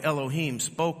 Yahweh, Elohim,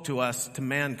 spoke to us, to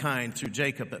mankind through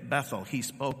Jacob at Bethel. He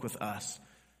spoke with us.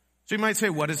 So you might say,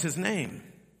 what is his name?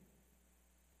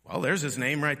 Well, there's his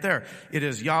name right there. It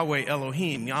is Yahweh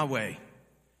Elohim, Yahweh.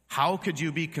 How could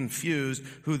you be confused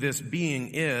who this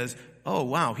being is? Oh,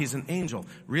 wow, he's an angel.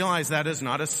 Realize that is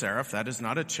not a seraph, that is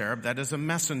not a cherub, that is a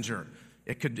messenger.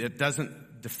 It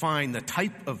doesn't define the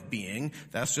type of being.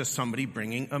 That's just somebody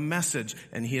bringing a message,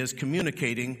 and he is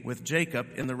communicating with Jacob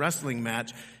in the wrestling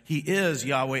match. He is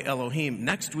Yahweh Elohim.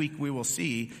 Next week we will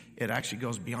see it actually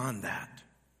goes beyond that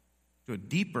to a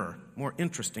deeper, more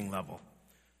interesting level.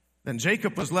 Then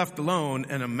Jacob was left alone,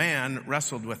 and a man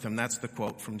wrestled with him. That's the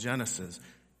quote from Genesis.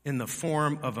 In the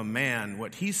form of a man.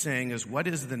 What he's saying is, what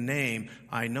is the name?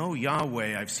 I know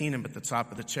Yahweh. I've seen him at the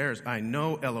top of the chairs. I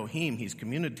know Elohim. He's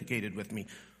communicated with me.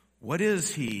 What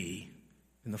is he?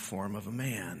 In the form of a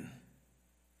man.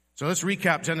 So let's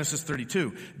recap Genesis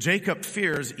 32. Jacob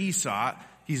fears Esau.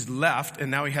 He's left, and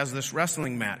now he has this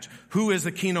wrestling match. Who is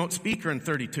the keynote speaker in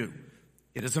 32?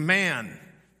 It is a man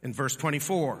in verse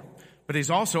 24. But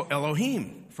he's also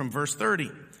Elohim from verse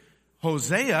 30.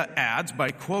 Hosea adds, by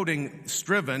quoting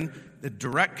striven, the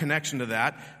direct connection to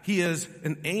that, he is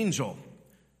an angel.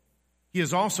 He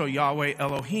is also Yahweh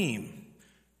Elohim.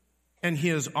 And he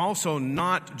is also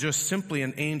not just simply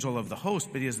an angel of the host,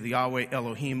 but he is the Yahweh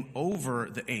Elohim over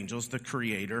the angels, the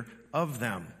creator of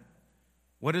them.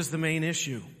 What is the main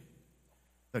issue?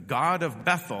 The God of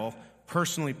Bethel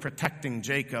personally protecting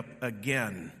Jacob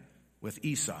again with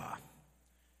Esau.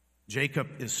 Jacob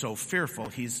is so fearful,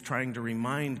 he's trying to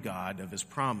remind God of his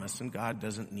promise, and God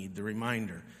doesn't need the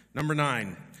reminder. Number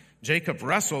 9, Jacob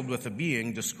wrestled with a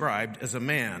being described as a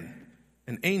man,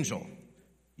 an angel,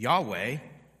 Yahweh,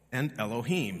 and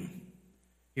Elohim.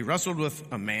 He wrestled with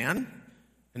a man,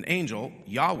 an angel,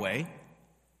 Yahweh,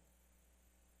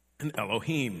 and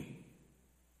Elohim.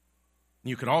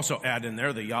 You could also add in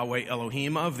there the Yahweh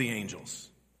Elohim of the angels.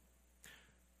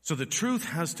 So the truth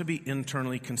has to be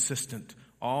internally consistent.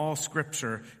 All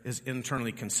Scripture is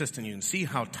internally consistent. You can see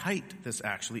how tight this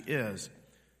actually is.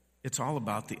 It's all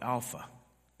about the Alpha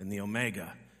and the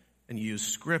Omega. And you use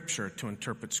Scripture to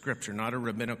interpret Scripture, not a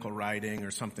rabbinical writing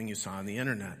or something you saw on the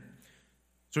internet.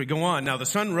 So we go on. Now the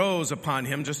sun rose upon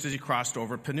him just as he crossed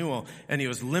over Penuel, and he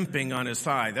was limping on his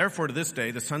thigh. Therefore to this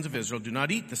day the sons of Israel do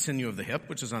not eat the sinew of the hip,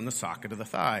 which is on the socket of the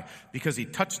thigh, because he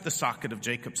touched the socket of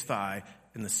Jacob's thigh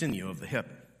and the sinew of the hip.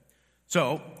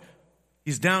 So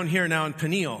he's down here now in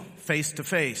Peniel, face to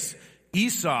face.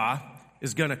 Esau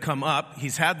is going to come up.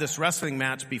 He's had this wrestling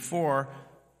match before.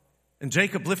 And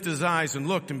Jacob lifted his eyes and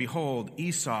looked, and behold,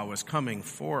 Esau was coming,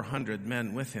 400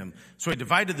 men with him. So he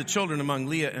divided the children among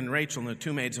Leah and Rachel and the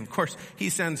two maids. And of course,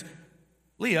 he sends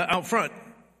Leah out front,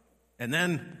 and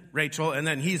then Rachel, and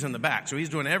then he's in the back. So he's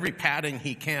doing every patting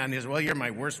he can. He's, well, you're my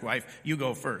worst wife. You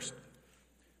go first.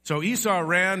 So Esau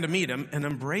ran to meet him and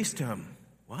embraced him.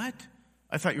 What?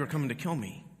 I thought you were coming to kill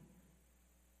me.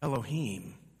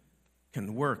 Elohim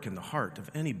can work in the heart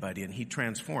of anybody, and he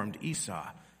transformed Esau.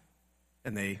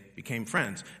 And they became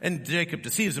friends. And Jacob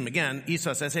deceives him again.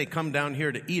 Esau says, hey, come down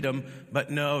here to Edom.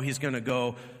 But no, he's going to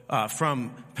go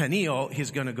from Peniel, he's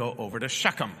going to go over to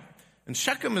Shechem. And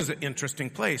Shechem is an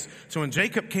interesting place. So when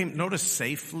Jacob came, notice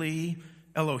safely,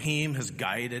 Elohim has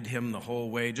guided him the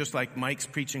whole way. Just like Mike's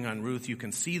preaching on Ruth, you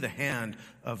can see the hand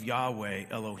of Yahweh,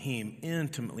 Elohim,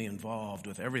 intimately involved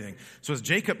with everything. So as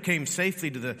Jacob came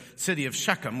safely to the city of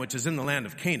Shechem, which is in the land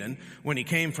of Canaan, when he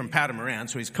came from Padam Aram,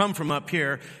 so he's come from up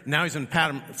here, now he's from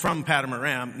Padam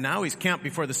Aram, now he's camped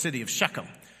before the city of Shechem.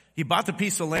 He bought the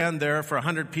piece of land there for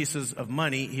 100 pieces of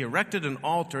money. He erected an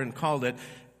altar and called it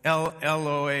El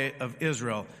Eloi of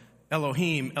Israel.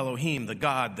 Elohim, Elohim, the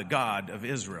God of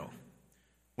Israel.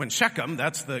 When Shechem,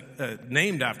 that's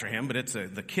named after him, but it's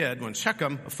the kid. When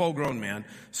Shechem, a full-grown man,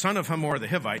 son of Hamor the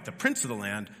Hivite, the prince of the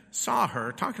land, saw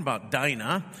her, talking about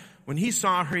Dinah, when he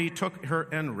saw her, he took her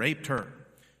and raped her.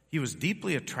 He was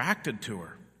deeply attracted to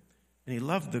her, and he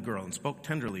loved the girl and spoke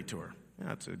tenderly to her.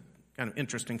 Yeah, it's a kind of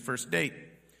interesting first date.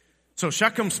 So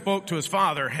Shechem spoke to his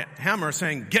father, Hamor,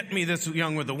 saying, get me this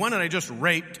young one, the one that I just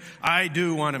raped. I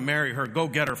do want to marry her. Go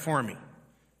get her for me.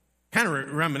 Kind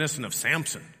of reminiscent of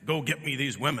Samson. Go get me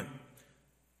these women.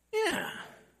 Yeah,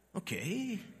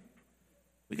 okay.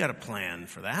 We got a plan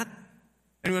for that.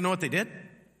 Anyone know what they did?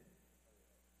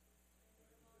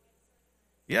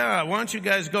 Yeah, why don't you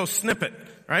guys go snip it,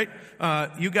 right?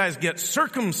 You guys get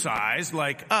circumcised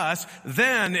like us.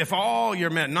 Then if all your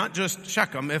men, not just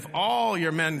Shechem, if all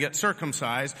your men get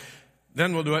circumcised,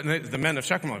 then we'll do it. And the men of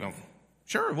Shechem will go,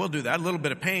 sure, we'll do that. A little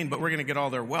bit of pain, but we're going to get all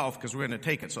their wealth because we're going to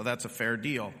take it. So that's a fair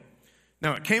deal.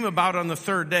 Now, it came about on the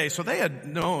third day, so they had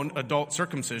known adult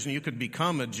circumcision. You could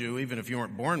become a Jew even if you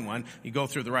weren't born one. You go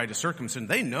through the rite of circumcision.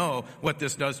 They know what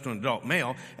this does to an adult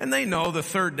male, and they know the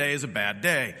third day is a bad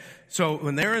day. So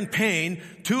when they're in pain,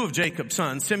 two of Jacob's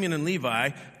sons, Simeon and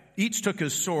Levi, each took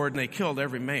his sword, and they killed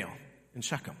every male in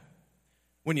Shechem.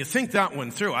 When you think that one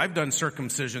through, I've done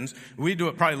circumcisions. We do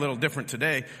it probably a little different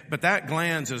today, but that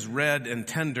glands is red and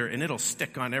tender, and it'll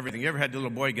stick on everything. You ever had a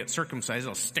little boy get circumcised?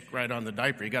 It'll stick right on the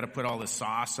diaper. You got to put all this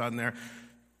sauce on there.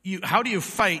 How do you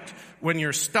fight when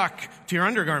you're stuck to your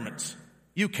undergarments?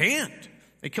 You can't.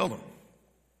 They killed him.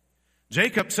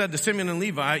 Jacob said to Simeon and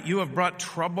Levi, you have brought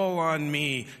trouble on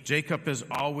me. Jacob is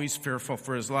always fearful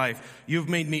for his life. You've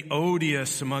made me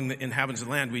odious among the inhabitants of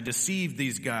the land. We deceived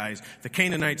these guys, the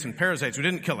Canaanites and Perizzites. We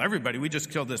didn't kill everybody. We just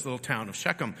killed this little town of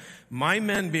Shechem. My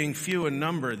men being few in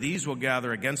number, these will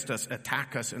gather against us,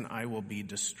 attack us, and I will be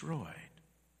destroyed.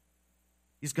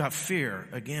 He's got fear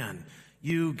again.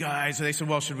 You guys, they said,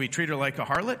 well, should we treat her like a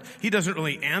harlot? He doesn't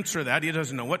really answer that. He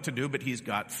doesn't know what to do, but he's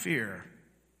got fear.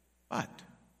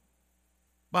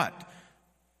 But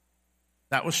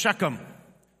that was Shechem.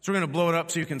 So we're going to blow it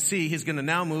up so you can see he's going to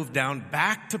now move down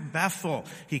back to Bethel.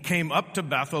 He came up to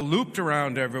Bethel, looped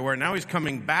around everywhere. Now he's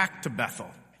coming back to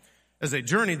Bethel. As they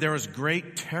journeyed, there was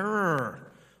great terror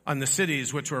on the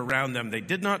cities which were around them. They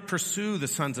did not pursue the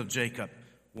sons of Jacob.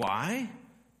 Why?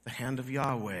 The hand of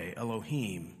Yahweh,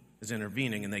 Elohim, is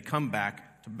intervening, and they come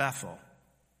back to Bethel.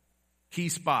 Key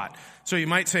spot. So you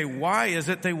might say, why is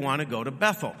it they want to go to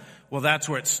Bethel? Well, that's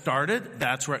where it started.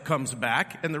 That's where it comes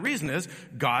back. And the reason is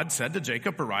God said to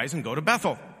Jacob, arise and go to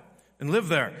Bethel and live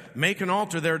there. Make an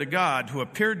altar there to God who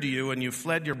appeared to you when you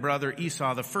fled your brother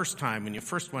Esau the first time, when you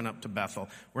first went up to Bethel.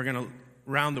 We're going to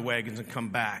round the wagons and come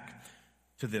back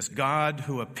to this God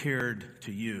who appeared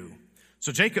to you.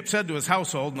 So Jacob said to his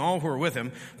household and all who were with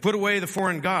him, put away the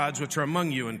foreign gods which are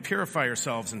among you and purify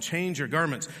yourselves and change your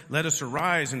garments. Let us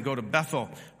arise and go to Bethel.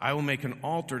 I will make an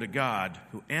altar to God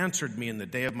who answered me in the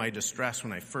day of my distress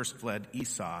when I first fled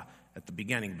Esau at the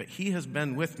beginning. But he has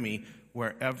been with me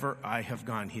wherever I have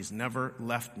gone. He's never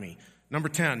left me. Number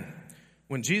 10,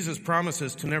 when Jesus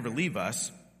promises to never leave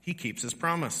us, he keeps his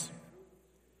promise.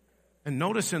 And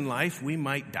notice in life we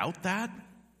might doubt that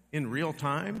in real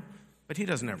time, but he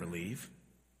doesn't ever leave.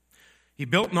 He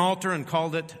built an altar and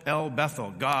called it El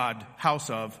Bethel, God, house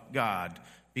of God,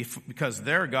 because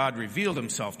there God revealed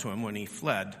himself to him when he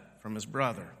fled from his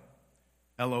brother.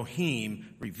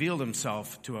 Elohim revealed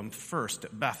himself to him first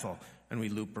at Bethel, and we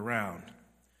loop around.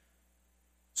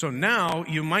 So now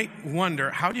you might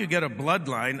wonder, how do you get a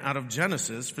bloodline out of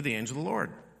Genesis for the angel of the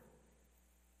Lord?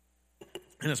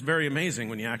 And it's very amazing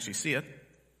when you actually see it.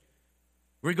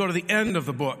 We go to the end of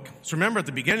the book. So remember, at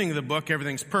the beginning of the book,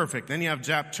 everything's perfect. Then you have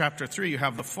chapter 3, you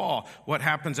have the fall. What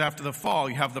happens after the fall?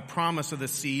 You have the promise of the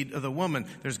seed of the woman.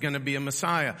 There's going to be a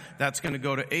Messiah. That's going to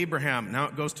go to Abraham. Now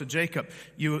it goes to Jacob.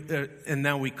 And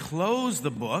now we close the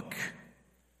book,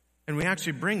 and we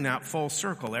actually bring that full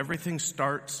circle. Everything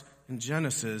starts in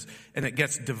Genesis, and it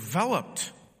gets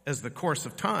developed as the course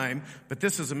of time, but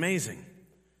this is amazing.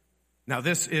 Now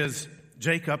this is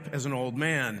Jacob as an old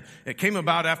man. It came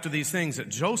about after these things that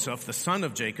Joseph, the son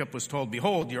of Jacob, was told,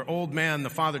 behold, your old man, the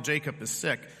father Jacob, is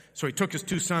sick. So he took his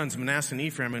two sons, Manasseh and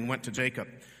Ephraim, and went to Jacob.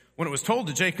 When it was told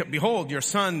to Jacob, behold, your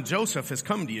son Joseph has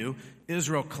come to you,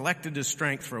 Israel collected his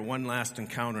strength for one last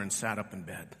encounter and sat up in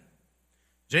bed.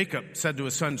 Jacob said to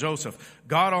his son Joseph,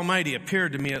 God Almighty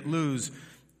appeared to me at Luz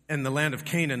in the land of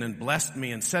Canaan and blessed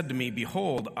me and said to me,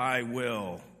 behold, I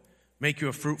will make you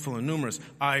a fruitful and numerous.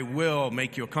 I will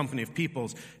make you a company of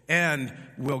peoples and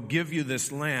will give you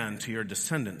this land to your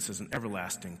descendants as an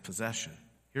everlasting possession.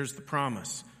 Here's the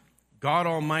promise. God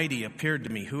Almighty appeared to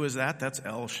me. Who is that? That's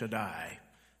El Shaddai.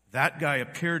 That guy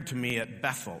appeared to me at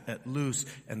Bethel, at Luz,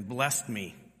 and blessed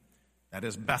me. That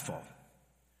is Bethel.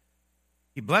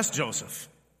 He blessed Joseph,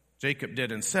 Jacob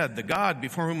did, and said, the God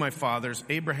before whom my fathers,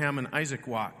 Abraham and Isaac,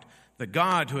 walked, the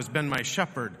God who has been my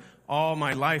shepherd all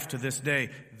my life to this day,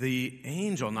 the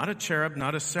angel, not a cherub,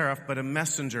 not a seraph, but a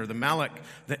messenger, the Malach,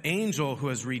 the angel who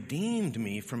has redeemed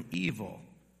me from evil.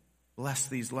 Bless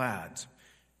these lads.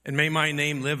 And may my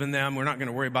name live in them. We're not going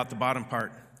to worry about the bottom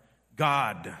part.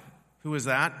 God. Who is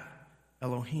that?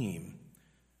 Elohim.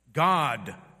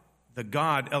 God, the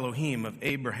God Elohim of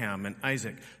Abraham and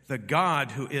Isaac. The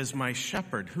God who is my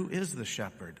shepherd. Who is the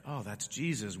shepherd? Oh, that's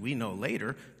Jesus. We know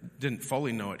later. Didn't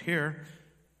fully know it here.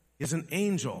 Is an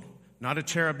angel. Not a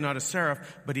cherub, not a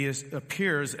seraph, but he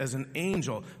appears as an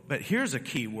angel. But here's a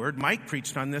key word. Mike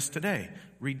preached on this today.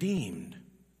 Redeemed.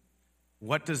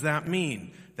 What does that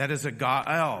mean? That is a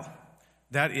Gael.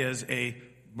 That is a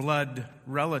blood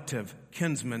relative,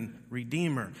 kinsman,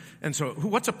 redeemer. And so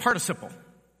what's a participle?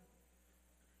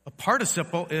 A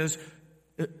participle is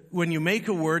when you make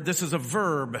a word, this is a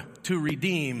verb, to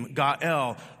redeem,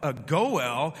 Gael. A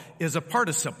goel is a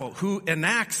participle who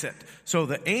enacts it. So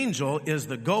the angel is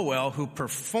the goel who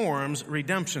performs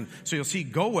redemption. So you'll see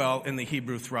goel in the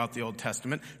Hebrew throughout the Old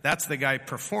Testament. That's the guy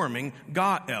performing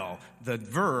Gael, the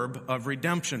verb of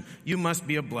redemption. You must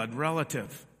be a blood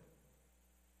relative.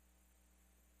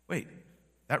 Wait,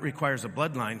 that requires a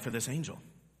bloodline for this angel,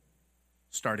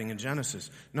 starting in Genesis.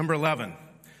 Number 11.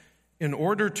 In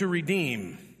order to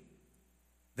redeem,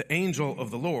 the angel of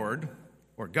the Lord,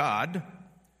 or God,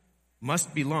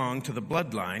 must belong to the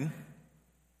bloodline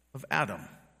of Adam.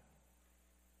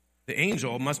 The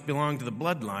angel must belong to the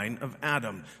bloodline of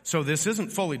Adam. So this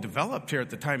isn't fully developed here at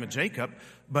the time of Jacob,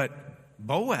 but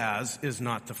Boaz is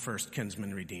not the first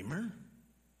kinsman redeemer.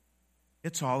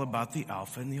 It's all about the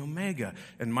Alpha and the Omega.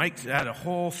 And Mike had a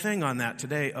whole thing on that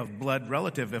today of blood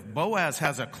relative. If Boaz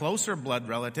has a closer blood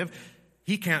relative,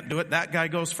 he can't do it. That guy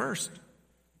goes first.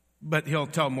 But he'll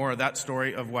tell more of that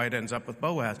story of why it ends up with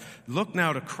Boaz. Look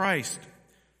now to Christ.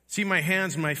 See my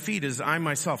hands and my feet as I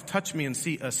myself. Touch me and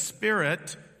see a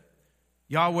spirit.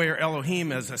 Yahweh or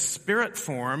Elohim as a spirit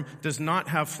form does not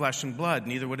have flesh and blood.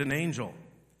 Neither would an angel.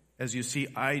 As you see,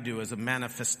 I do as a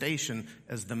manifestation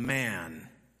as the man.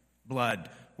 Blood.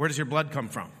 Where does your blood come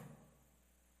from?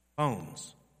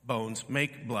 Bones. Bones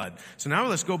make blood. So now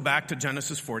let's go back to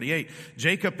Genesis 48.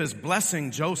 Jacob is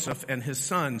blessing Joseph and his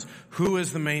sons. Who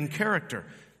is the main character?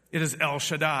 It is El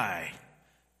Shaddai.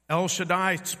 El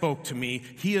Shaddai spoke to me.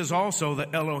 He is also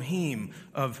the Elohim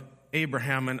of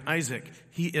Abraham and Isaac.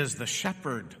 He is the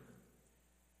shepherd.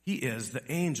 He is the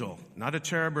angel, not a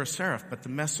cherub or a seraph, but the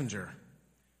messenger.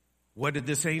 What did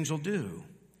this angel do?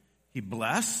 He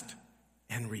blessed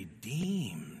and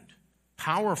redeemed.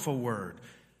 Powerful word.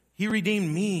 He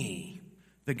redeemed me,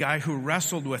 the guy who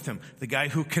wrestled with him, the guy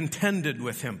who contended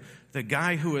with him, the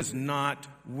guy who is not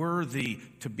worthy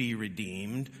to be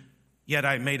redeemed, yet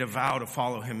I made a vow to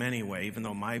follow him anyway, even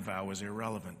though my vow was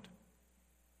irrelevant.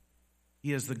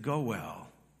 He is the Goel.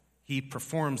 He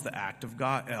performs the act of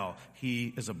Gael.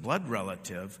 He is a blood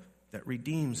relative that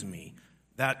redeems me.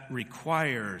 That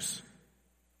requires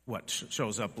what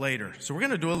shows up later. So we're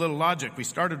going to do a little logic. We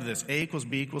started with this. A equals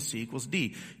B equals C equals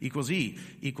D equals E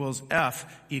equals F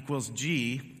equals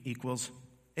G equals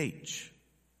H.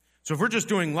 So if we're just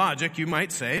doing logic, you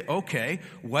might say, okay,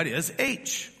 what is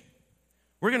H?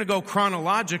 We're going to go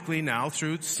chronologically now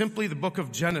through simply the book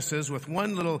of Genesis with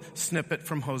one little snippet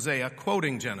from Hosea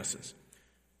quoting Genesis.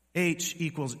 H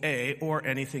equals A or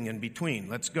anything in between.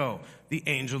 Let's go. The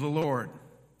angel of the Lord.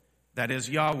 That is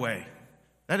Yahweh.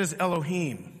 That is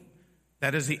Elohim.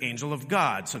 That is the angel of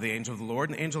God. So the angel of the Lord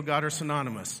and the angel of God are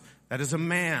synonymous. That is a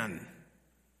man.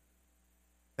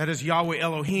 That is Yahweh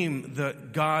Elohim, the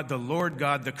God, the Lord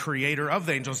God, the creator of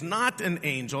the angels. Not an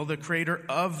angel, the creator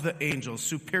of the angels,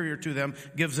 superior to them,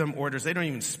 gives them orders. They don't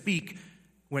even speak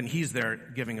when he's there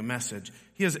giving a message.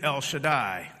 He is El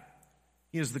Shaddai.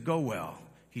 He is the Goel.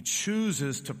 He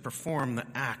chooses to perform the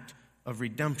act of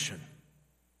redemption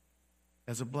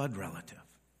as a blood relative.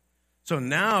 So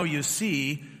now you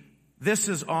see, this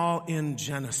is all in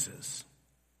Genesis,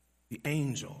 the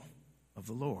angel of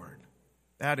the Lord.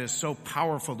 That is so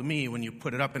powerful to me when you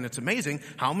put it up, and it's amazing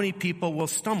how many people will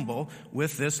stumble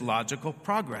with this logical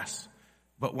progress.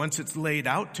 But once it's laid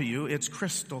out to you, it's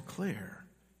crystal clear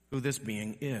who this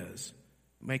being is.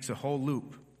 It makes a whole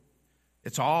loop.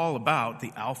 It's all about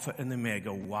the Alpha and the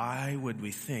Omega. Why would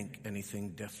we think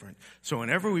anything different? So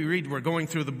whenever we read, we're going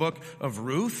through the book of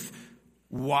Ruth.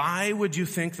 Why would you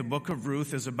think the book of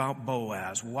Ruth is about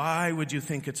Boaz? Why would you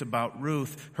think it's about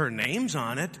Ruth? Her name's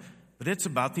on it, but it's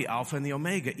about the Alpha and the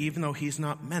Omega, even though he's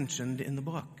not mentioned in the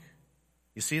book.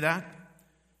 You see that?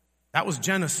 That was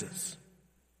Genesis,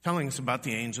 telling us about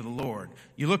the angel of the Lord.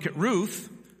 You look at Ruth,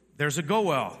 there's a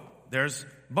Goel, there's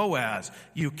Boaz.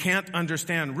 You can't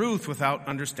understand Ruth without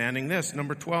understanding this.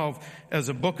 Number 12, as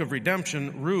a book of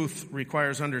redemption, Ruth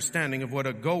requires understanding of what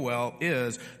a Goel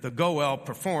is. The Goel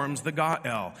performs the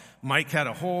Gael. Mike had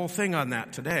a whole thing on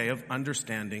that today of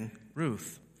understanding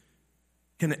Ruth.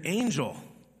 Can an angel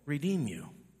redeem you?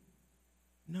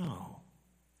 No.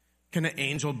 Can an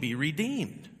angel be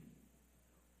redeemed?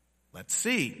 Let's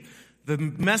see. The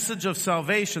message of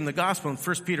salvation, the gospel in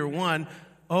 1 Peter 1,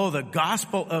 the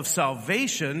gospel of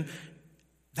salvation,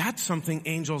 that's something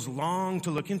angels long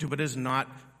to look into, but is not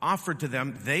offered to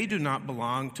them. They do not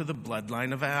belong to the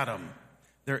bloodline of Adam.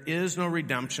 There is no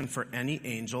redemption for any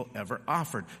angel ever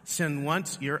offered. Sin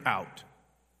once, you're out.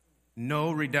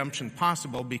 No redemption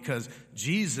possible because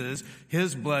Jesus,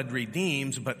 his blood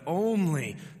redeems, but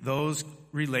only those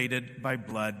related by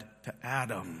blood to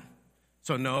Adam.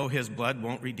 So no, his blood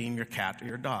won't redeem your cat or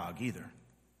your dog either.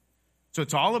 So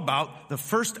it's all about the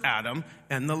first Adam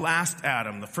and the last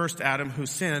Adam, the first Adam who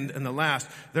sinned and the last.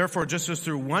 Therefore, just as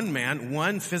through one man,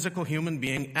 one physical human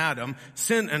being, Adam,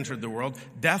 sin entered the world,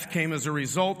 death came as a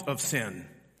result of sin.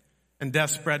 And death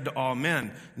spread to all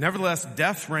men. Nevertheless,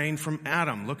 death reigned from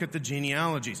Adam. Look at the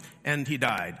genealogies. And he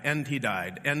died, and he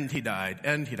died, and he died,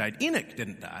 and he died. Enoch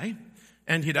didn't die.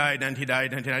 And he died, and he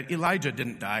died, and he died. Elijah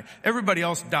didn't die. Everybody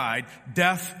else died.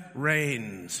 Death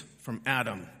reigns from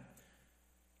Adam.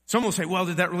 Some will say, well,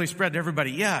 did that really spread to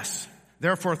everybody? Yes.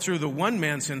 Therefore, through the one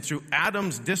man's sin, through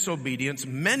Adam's disobedience,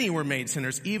 many were made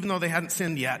sinners, even though they hadn't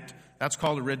sinned yet. That's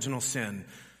called original sin.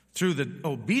 Through the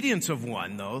obedience of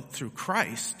one, though, through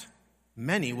Christ,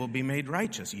 many will be made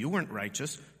righteous. You weren't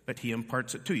righteous, but he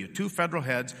imparts it to you. Two federal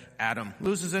heads, Adam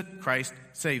loses it, Christ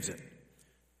saves it.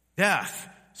 Death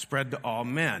spread to all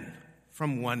men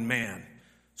from one man.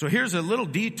 So here's a little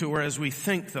detour as we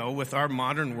think, though, with our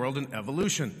modern world and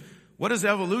evolution. What does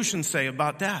evolution say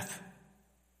about death?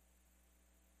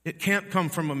 It can't come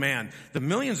from a man. The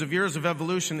millions of years of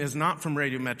evolution is not from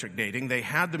radiometric dating. They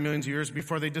had the millions of years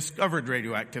before they discovered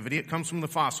radioactivity. It comes from the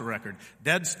fossil record.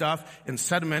 Dead stuff in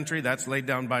sedimentary, that's laid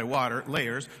down by water,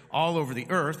 layers all over the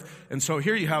earth. And so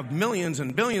here you have millions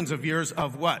and billions of years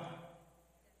of what?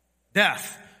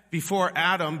 Death before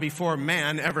Adam, before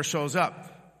man ever shows up.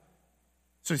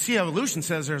 So you see, evolution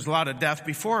says there's a lot of death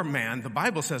before man. The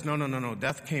Bible says, no.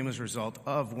 Death came as a result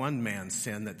of one man's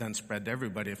sin that then spread to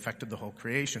everybody, affected the whole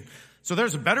creation. So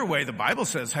there's a better way, the Bible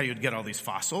says, how you'd get all these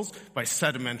fossils, by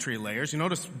sedimentary layers. You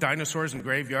notice dinosaurs in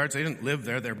graveyards, they didn't live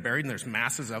there. They're buried, and there's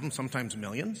masses of them, sometimes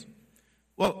millions.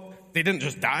 Well, they didn't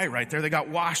just die right there. They got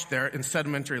washed there in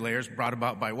sedimentary layers brought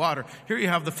about by water. Here you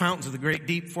have the fountains of the great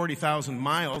deep, 40,000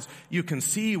 miles. You can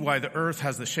see why the earth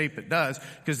has the shape it does,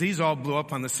 because these all blew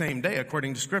up on the same day,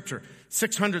 according to Scripture.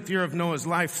 600th year of Noah's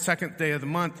life, second day of the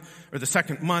month, or the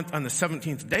second month, on the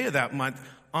 17th day of that month,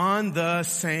 on the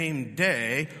same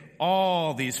day,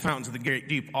 all these fountains of the great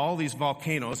deep, all these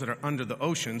volcanoes that are under the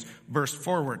oceans burst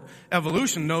forward.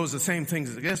 Evolution knows the same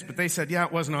things exist, but they said,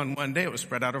 it wasn't on one day. It was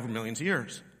spread out over millions of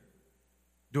years.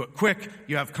 Do it quick.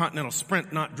 You have continental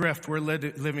sprint, not drift. We're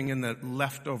living in the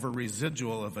leftover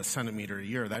residual of a centimeter a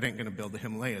year. That ain't going to build the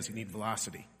Himalayas. You need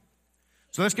velocity.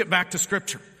 So let's get back to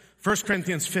Scripture. 1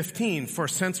 Corinthians 15, for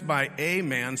since by a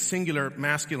man, singular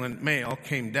masculine male,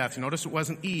 came death. You notice it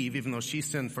wasn't Eve, even though she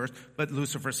sinned first, but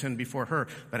Lucifer sinned before her.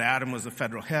 But Adam was the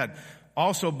federal head.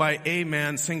 Also by a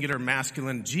man, singular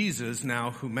masculine, Jesus,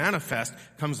 now who manifest,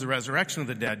 comes the resurrection of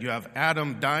the dead. You have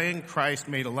Adam dying, Christ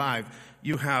made alive.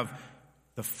 You have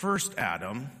the first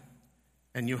Adam,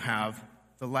 and you have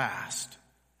the last.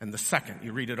 And the second,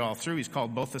 you read it all through, he's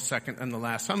called both the second and the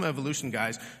last. Some evolution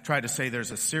guys try to say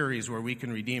there's a series where we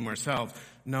can redeem ourselves.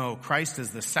 No, Christ is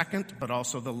the second, but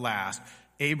also the last.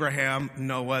 Abraham,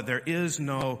 Noah, there is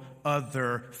no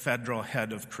other federal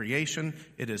head of creation.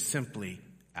 It is simply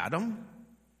Adam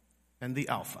and the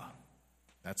Alpha.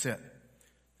 That's it.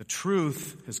 The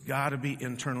truth has got to be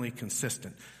internally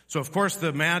consistent. So, of course,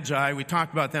 the Magi, we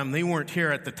talked about them. They weren't here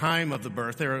at the time of the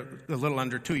birth. They were a little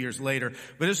under 2 years later.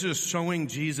 But this is showing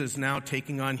Jesus now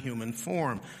taking on human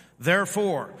form.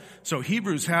 Therefore, so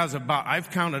Hebrews has about,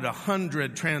 I've counted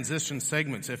 100 transition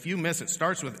segments. If you miss, it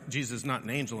starts with Jesus not an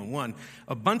angel in one.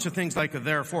 A bunch of things like a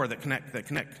therefore that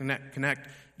connect.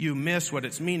 You miss what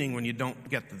it's meaning when you don't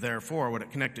get the therefore, what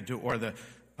it connected to, or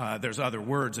there's other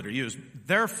words that are used.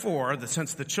 Therefore,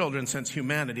 since the children, since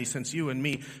humanity, since you and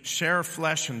me share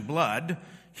flesh and blood,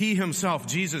 he himself,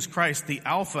 Jesus Christ, the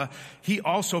Alpha, he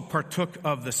also partook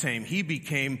of the same. He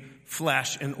became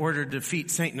flesh in order to defeat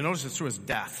Satan. And notice it's through his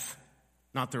death,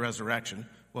 not the resurrection.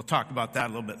 We'll talk about that a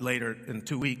little bit later in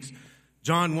 2 weeks.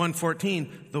 John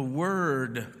 1:14, the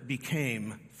Word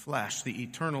became flesh. The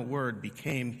eternal Word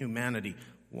became humanity.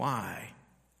 Why?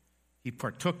 He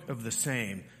partook of the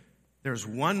same. There's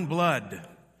one blood,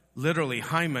 literally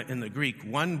haima in the Greek,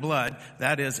 one blood,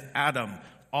 that is Adam.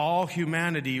 All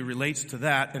humanity relates to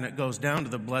that, and it goes down to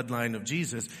the bloodline of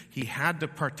Jesus. He had to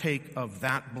partake of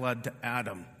that blood to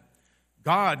Adam.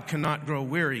 God cannot grow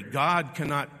weary. God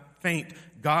cannot faint.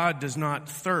 God does not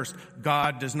thirst.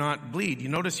 God does not bleed. You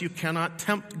notice you cannot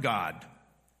tempt God.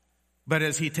 But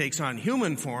as he takes on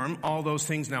human form, all those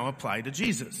things now apply to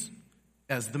Jesus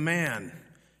as the man.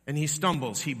 And he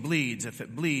stumbles, he bleeds. If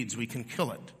it bleeds, we can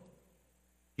kill it.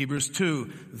 Hebrews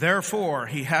 2, therefore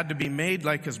he had to be made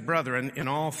like his brethren in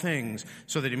all things,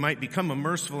 so that he might become a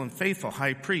merciful and faithful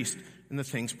high priest in the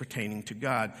things pertaining to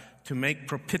God, to make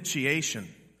propitiation.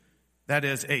 That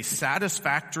is a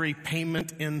satisfactory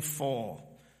payment in full.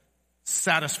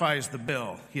 Satisfies the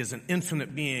bill. He is an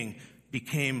infinite being,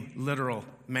 became literal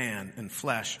man and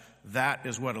flesh. That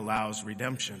is what allows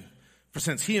redemption. For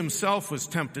since he himself was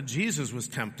tempted, Jesus was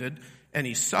tempted, and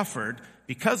he suffered.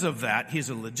 Because of that, he's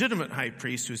a legitimate high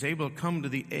priest who's able to come to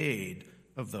the aid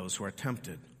of those who are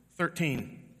tempted.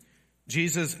 13,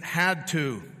 Jesus had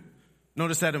to,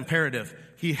 notice that imperative,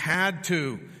 he had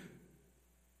to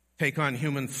take on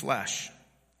human flesh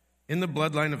in the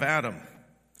bloodline of Adam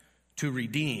to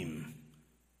redeem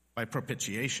by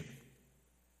propitiation.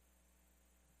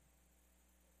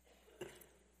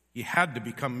 He had to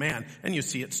become man, and you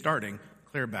see it starting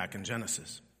clear back in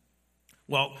Genesis.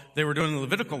 Well, they were doing the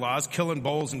Levitical laws, killing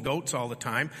bulls and goats all the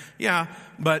time. Yeah,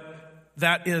 but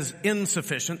that is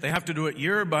insufficient. They have to do it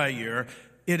year by year.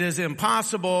 It is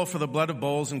impossible for the blood of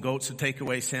bulls and goats to take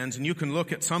away sins, and you can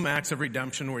look at some acts of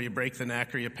redemption where you break the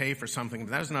neck or you pay for something,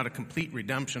 but that is not a complete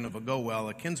redemption of a go-well,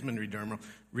 a kinsman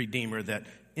redeemer that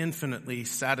infinitely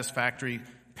satisfactory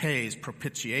pays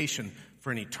propitiation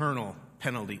for an eternal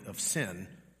penalty of sin.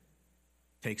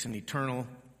 Takes an eternal,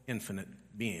 infinite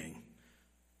being.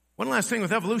 One last thing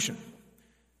with evolution.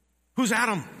 Who's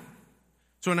Adam?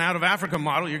 So in an out of Africa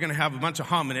model, you're going to have a bunch of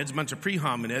hominids, a bunch of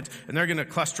pre-hominids, and they're going to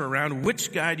cluster around.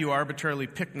 Which guy do you arbitrarily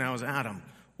pick now as Adam?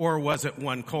 Or was it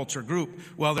one culture group?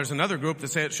 Well, there's another group that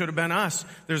say it should have been us.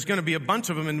 There's going to be a bunch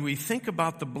of them, and we think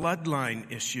about the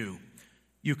bloodline issue.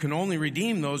 You can only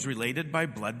redeem those related by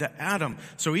blood to Adam.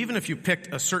 So even if you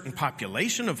picked a certain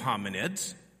population of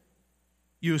hominids,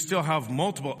 you still have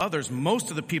multiple others. Most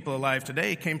of the people alive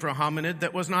today came from a hominid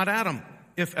that was not Adam.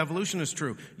 If evolution is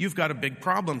true, you've got a big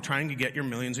problem trying to get your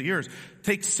millions of years.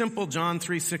 Take simple John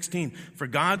 3:16. For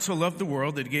God so loved the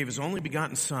world that he gave his only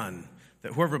begotten Son,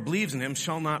 that whoever believes in him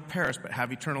shall not perish but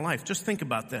have eternal life. Just think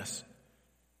about this.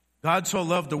 God so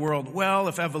loved the world. Well,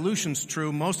 if evolution's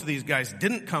true, most of these guys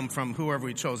didn't come from whoever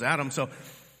we chose Adam. So,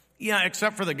 yeah,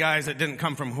 except for the guys that didn't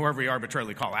come from whoever we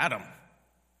arbitrarily call Adam.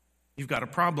 You've got a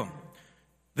problem.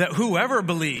 That whoever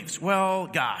believes, well,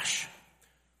 gosh,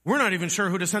 we're not even sure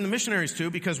who to send the missionaries to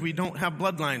because we don't have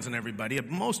bloodlines in everybody.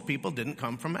 Most people didn't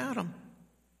come from Adam.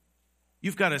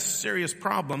 You've got a serious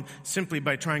problem simply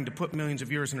by trying to put millions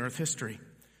of years in Earth history.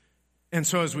 And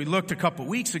so as we looked a couple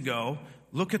weeks ago,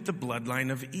 look at the bloodline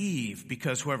of Eve,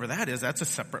 because whoever that is, that's a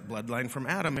separate bloodline from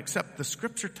Adam, except the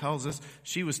scripture tells us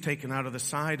she was taken out of the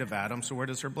side of Adam, so where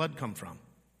does her blood come from?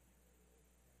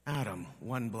 Adam,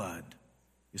 one blood.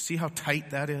 You see how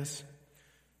tight that is?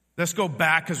 Let's go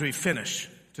back as we finish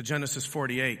to Genesis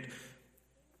 48.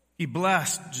 He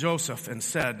blessed Joseph and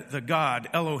said, the God,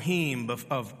 Elohim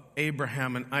of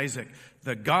Abraham and Isaac,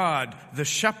 the God, the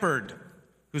shepherd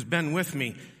who's been with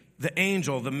me, the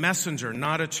angel, the messenger,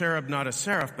 not a cherub, not a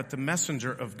seraph, but the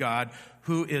messenger of God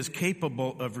who is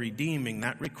capable of redeeming.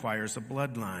 That requires a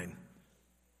bloodline.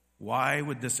 Why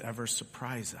would this ever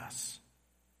surprise us?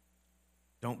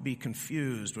 Don't be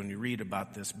confused when you read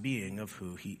about this being of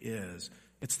who he is.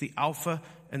 It's the Alpha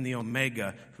and the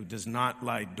Omega who does not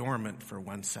lie dormant for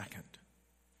 1 second.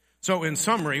 So in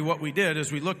summary, what we did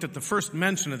is we looked at the first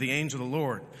mention of the angel of the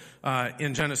Lord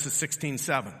in Genesis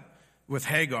 16:7 with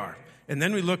Hagar. And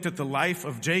then we looked at the life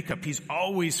of Jacob. He's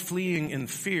always fleeing in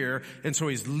fear. And so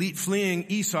he's fleeing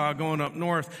Esau going up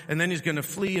north. And then he's going to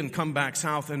flee and come back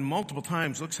south. And multiple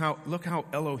times, look how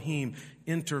Elohim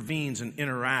intervenes and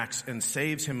interacts and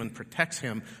saves him and protects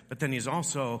him. But then he's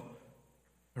also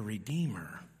a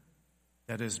redeemer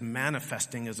that is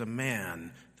manifesting as a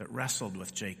man that wrestled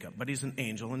with Jacob. But he's an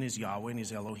angel and he's Yahweh and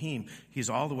he's Elohim. He's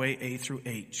all the way A through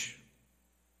H.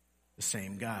 The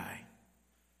same guy.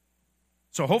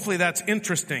 So hopefully that's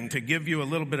interesting to give you a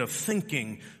little bit of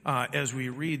thinking as we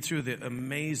read through the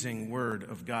amazing Word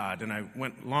of God. And I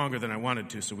went longer than I wanted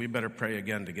to, so we better pray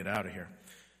again to get out of here.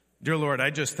 Dear Lord,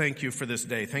 I just thank you for this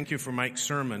day. Thank you for Mike's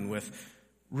sermon with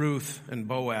Ruth and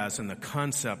Boaz and the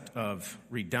concept of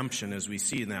redemption as we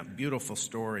see in that beautiful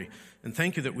story. And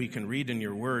thank you that we can read in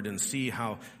your Word and see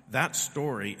how that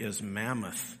story is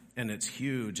mammoth and it's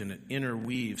huge and it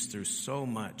interweaves through so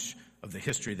much of the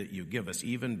history that you give us,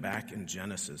 even back in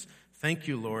Genesis. Thank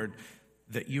you, Lord,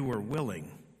 that you were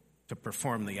willing to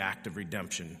perform the act of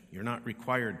redemption. You're not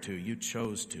required to, you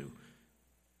chose to.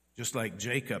 Just like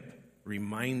Jacob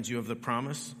reminds you of the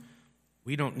promise,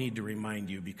 we don't need to remind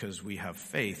you because we have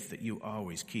faith that you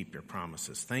always keep your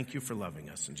promises. Thank you for loving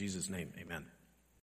us. In Jesus' name, amen.